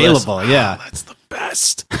announced was all this. available. Yeah, That's the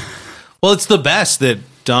best. Well, it's the best that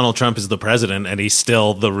Donald Trump is the president and he's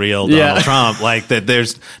still the real Donald Yeah. Trump. Like that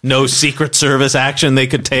there's no Secret Service action they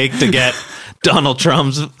could take to get Donald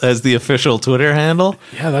Trump as the official Twitter handle.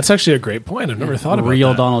 Yeah, that's actually a great point. I've never thought about real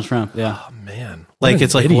that. Donald Trump. Yeah, Man, Like what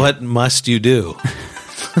it's an like, idiot. what must you do?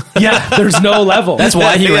 Yeah, there's no level. that's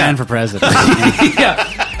why he Yeah. ran for president. Yeah.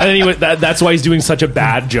 And anyway, that's why he's doing such a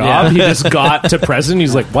bad job. Yeah. He just got to president.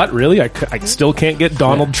 He's like, what, really? I still can't get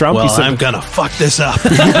Donald Trump? Well, He said, I'm gonna fuck this up.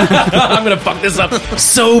 I'm going to fuck this up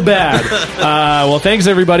so bad. Well, thanks,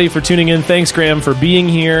 everybody, for tuning in. Thanks, Graham, for being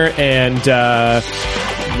here. And, I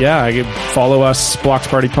can follow us, Blocked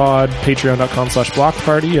Party Pod,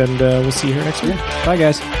 patreon.com/blockedparty, and we'll see you here next week. Bye,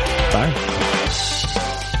 guys. Bye.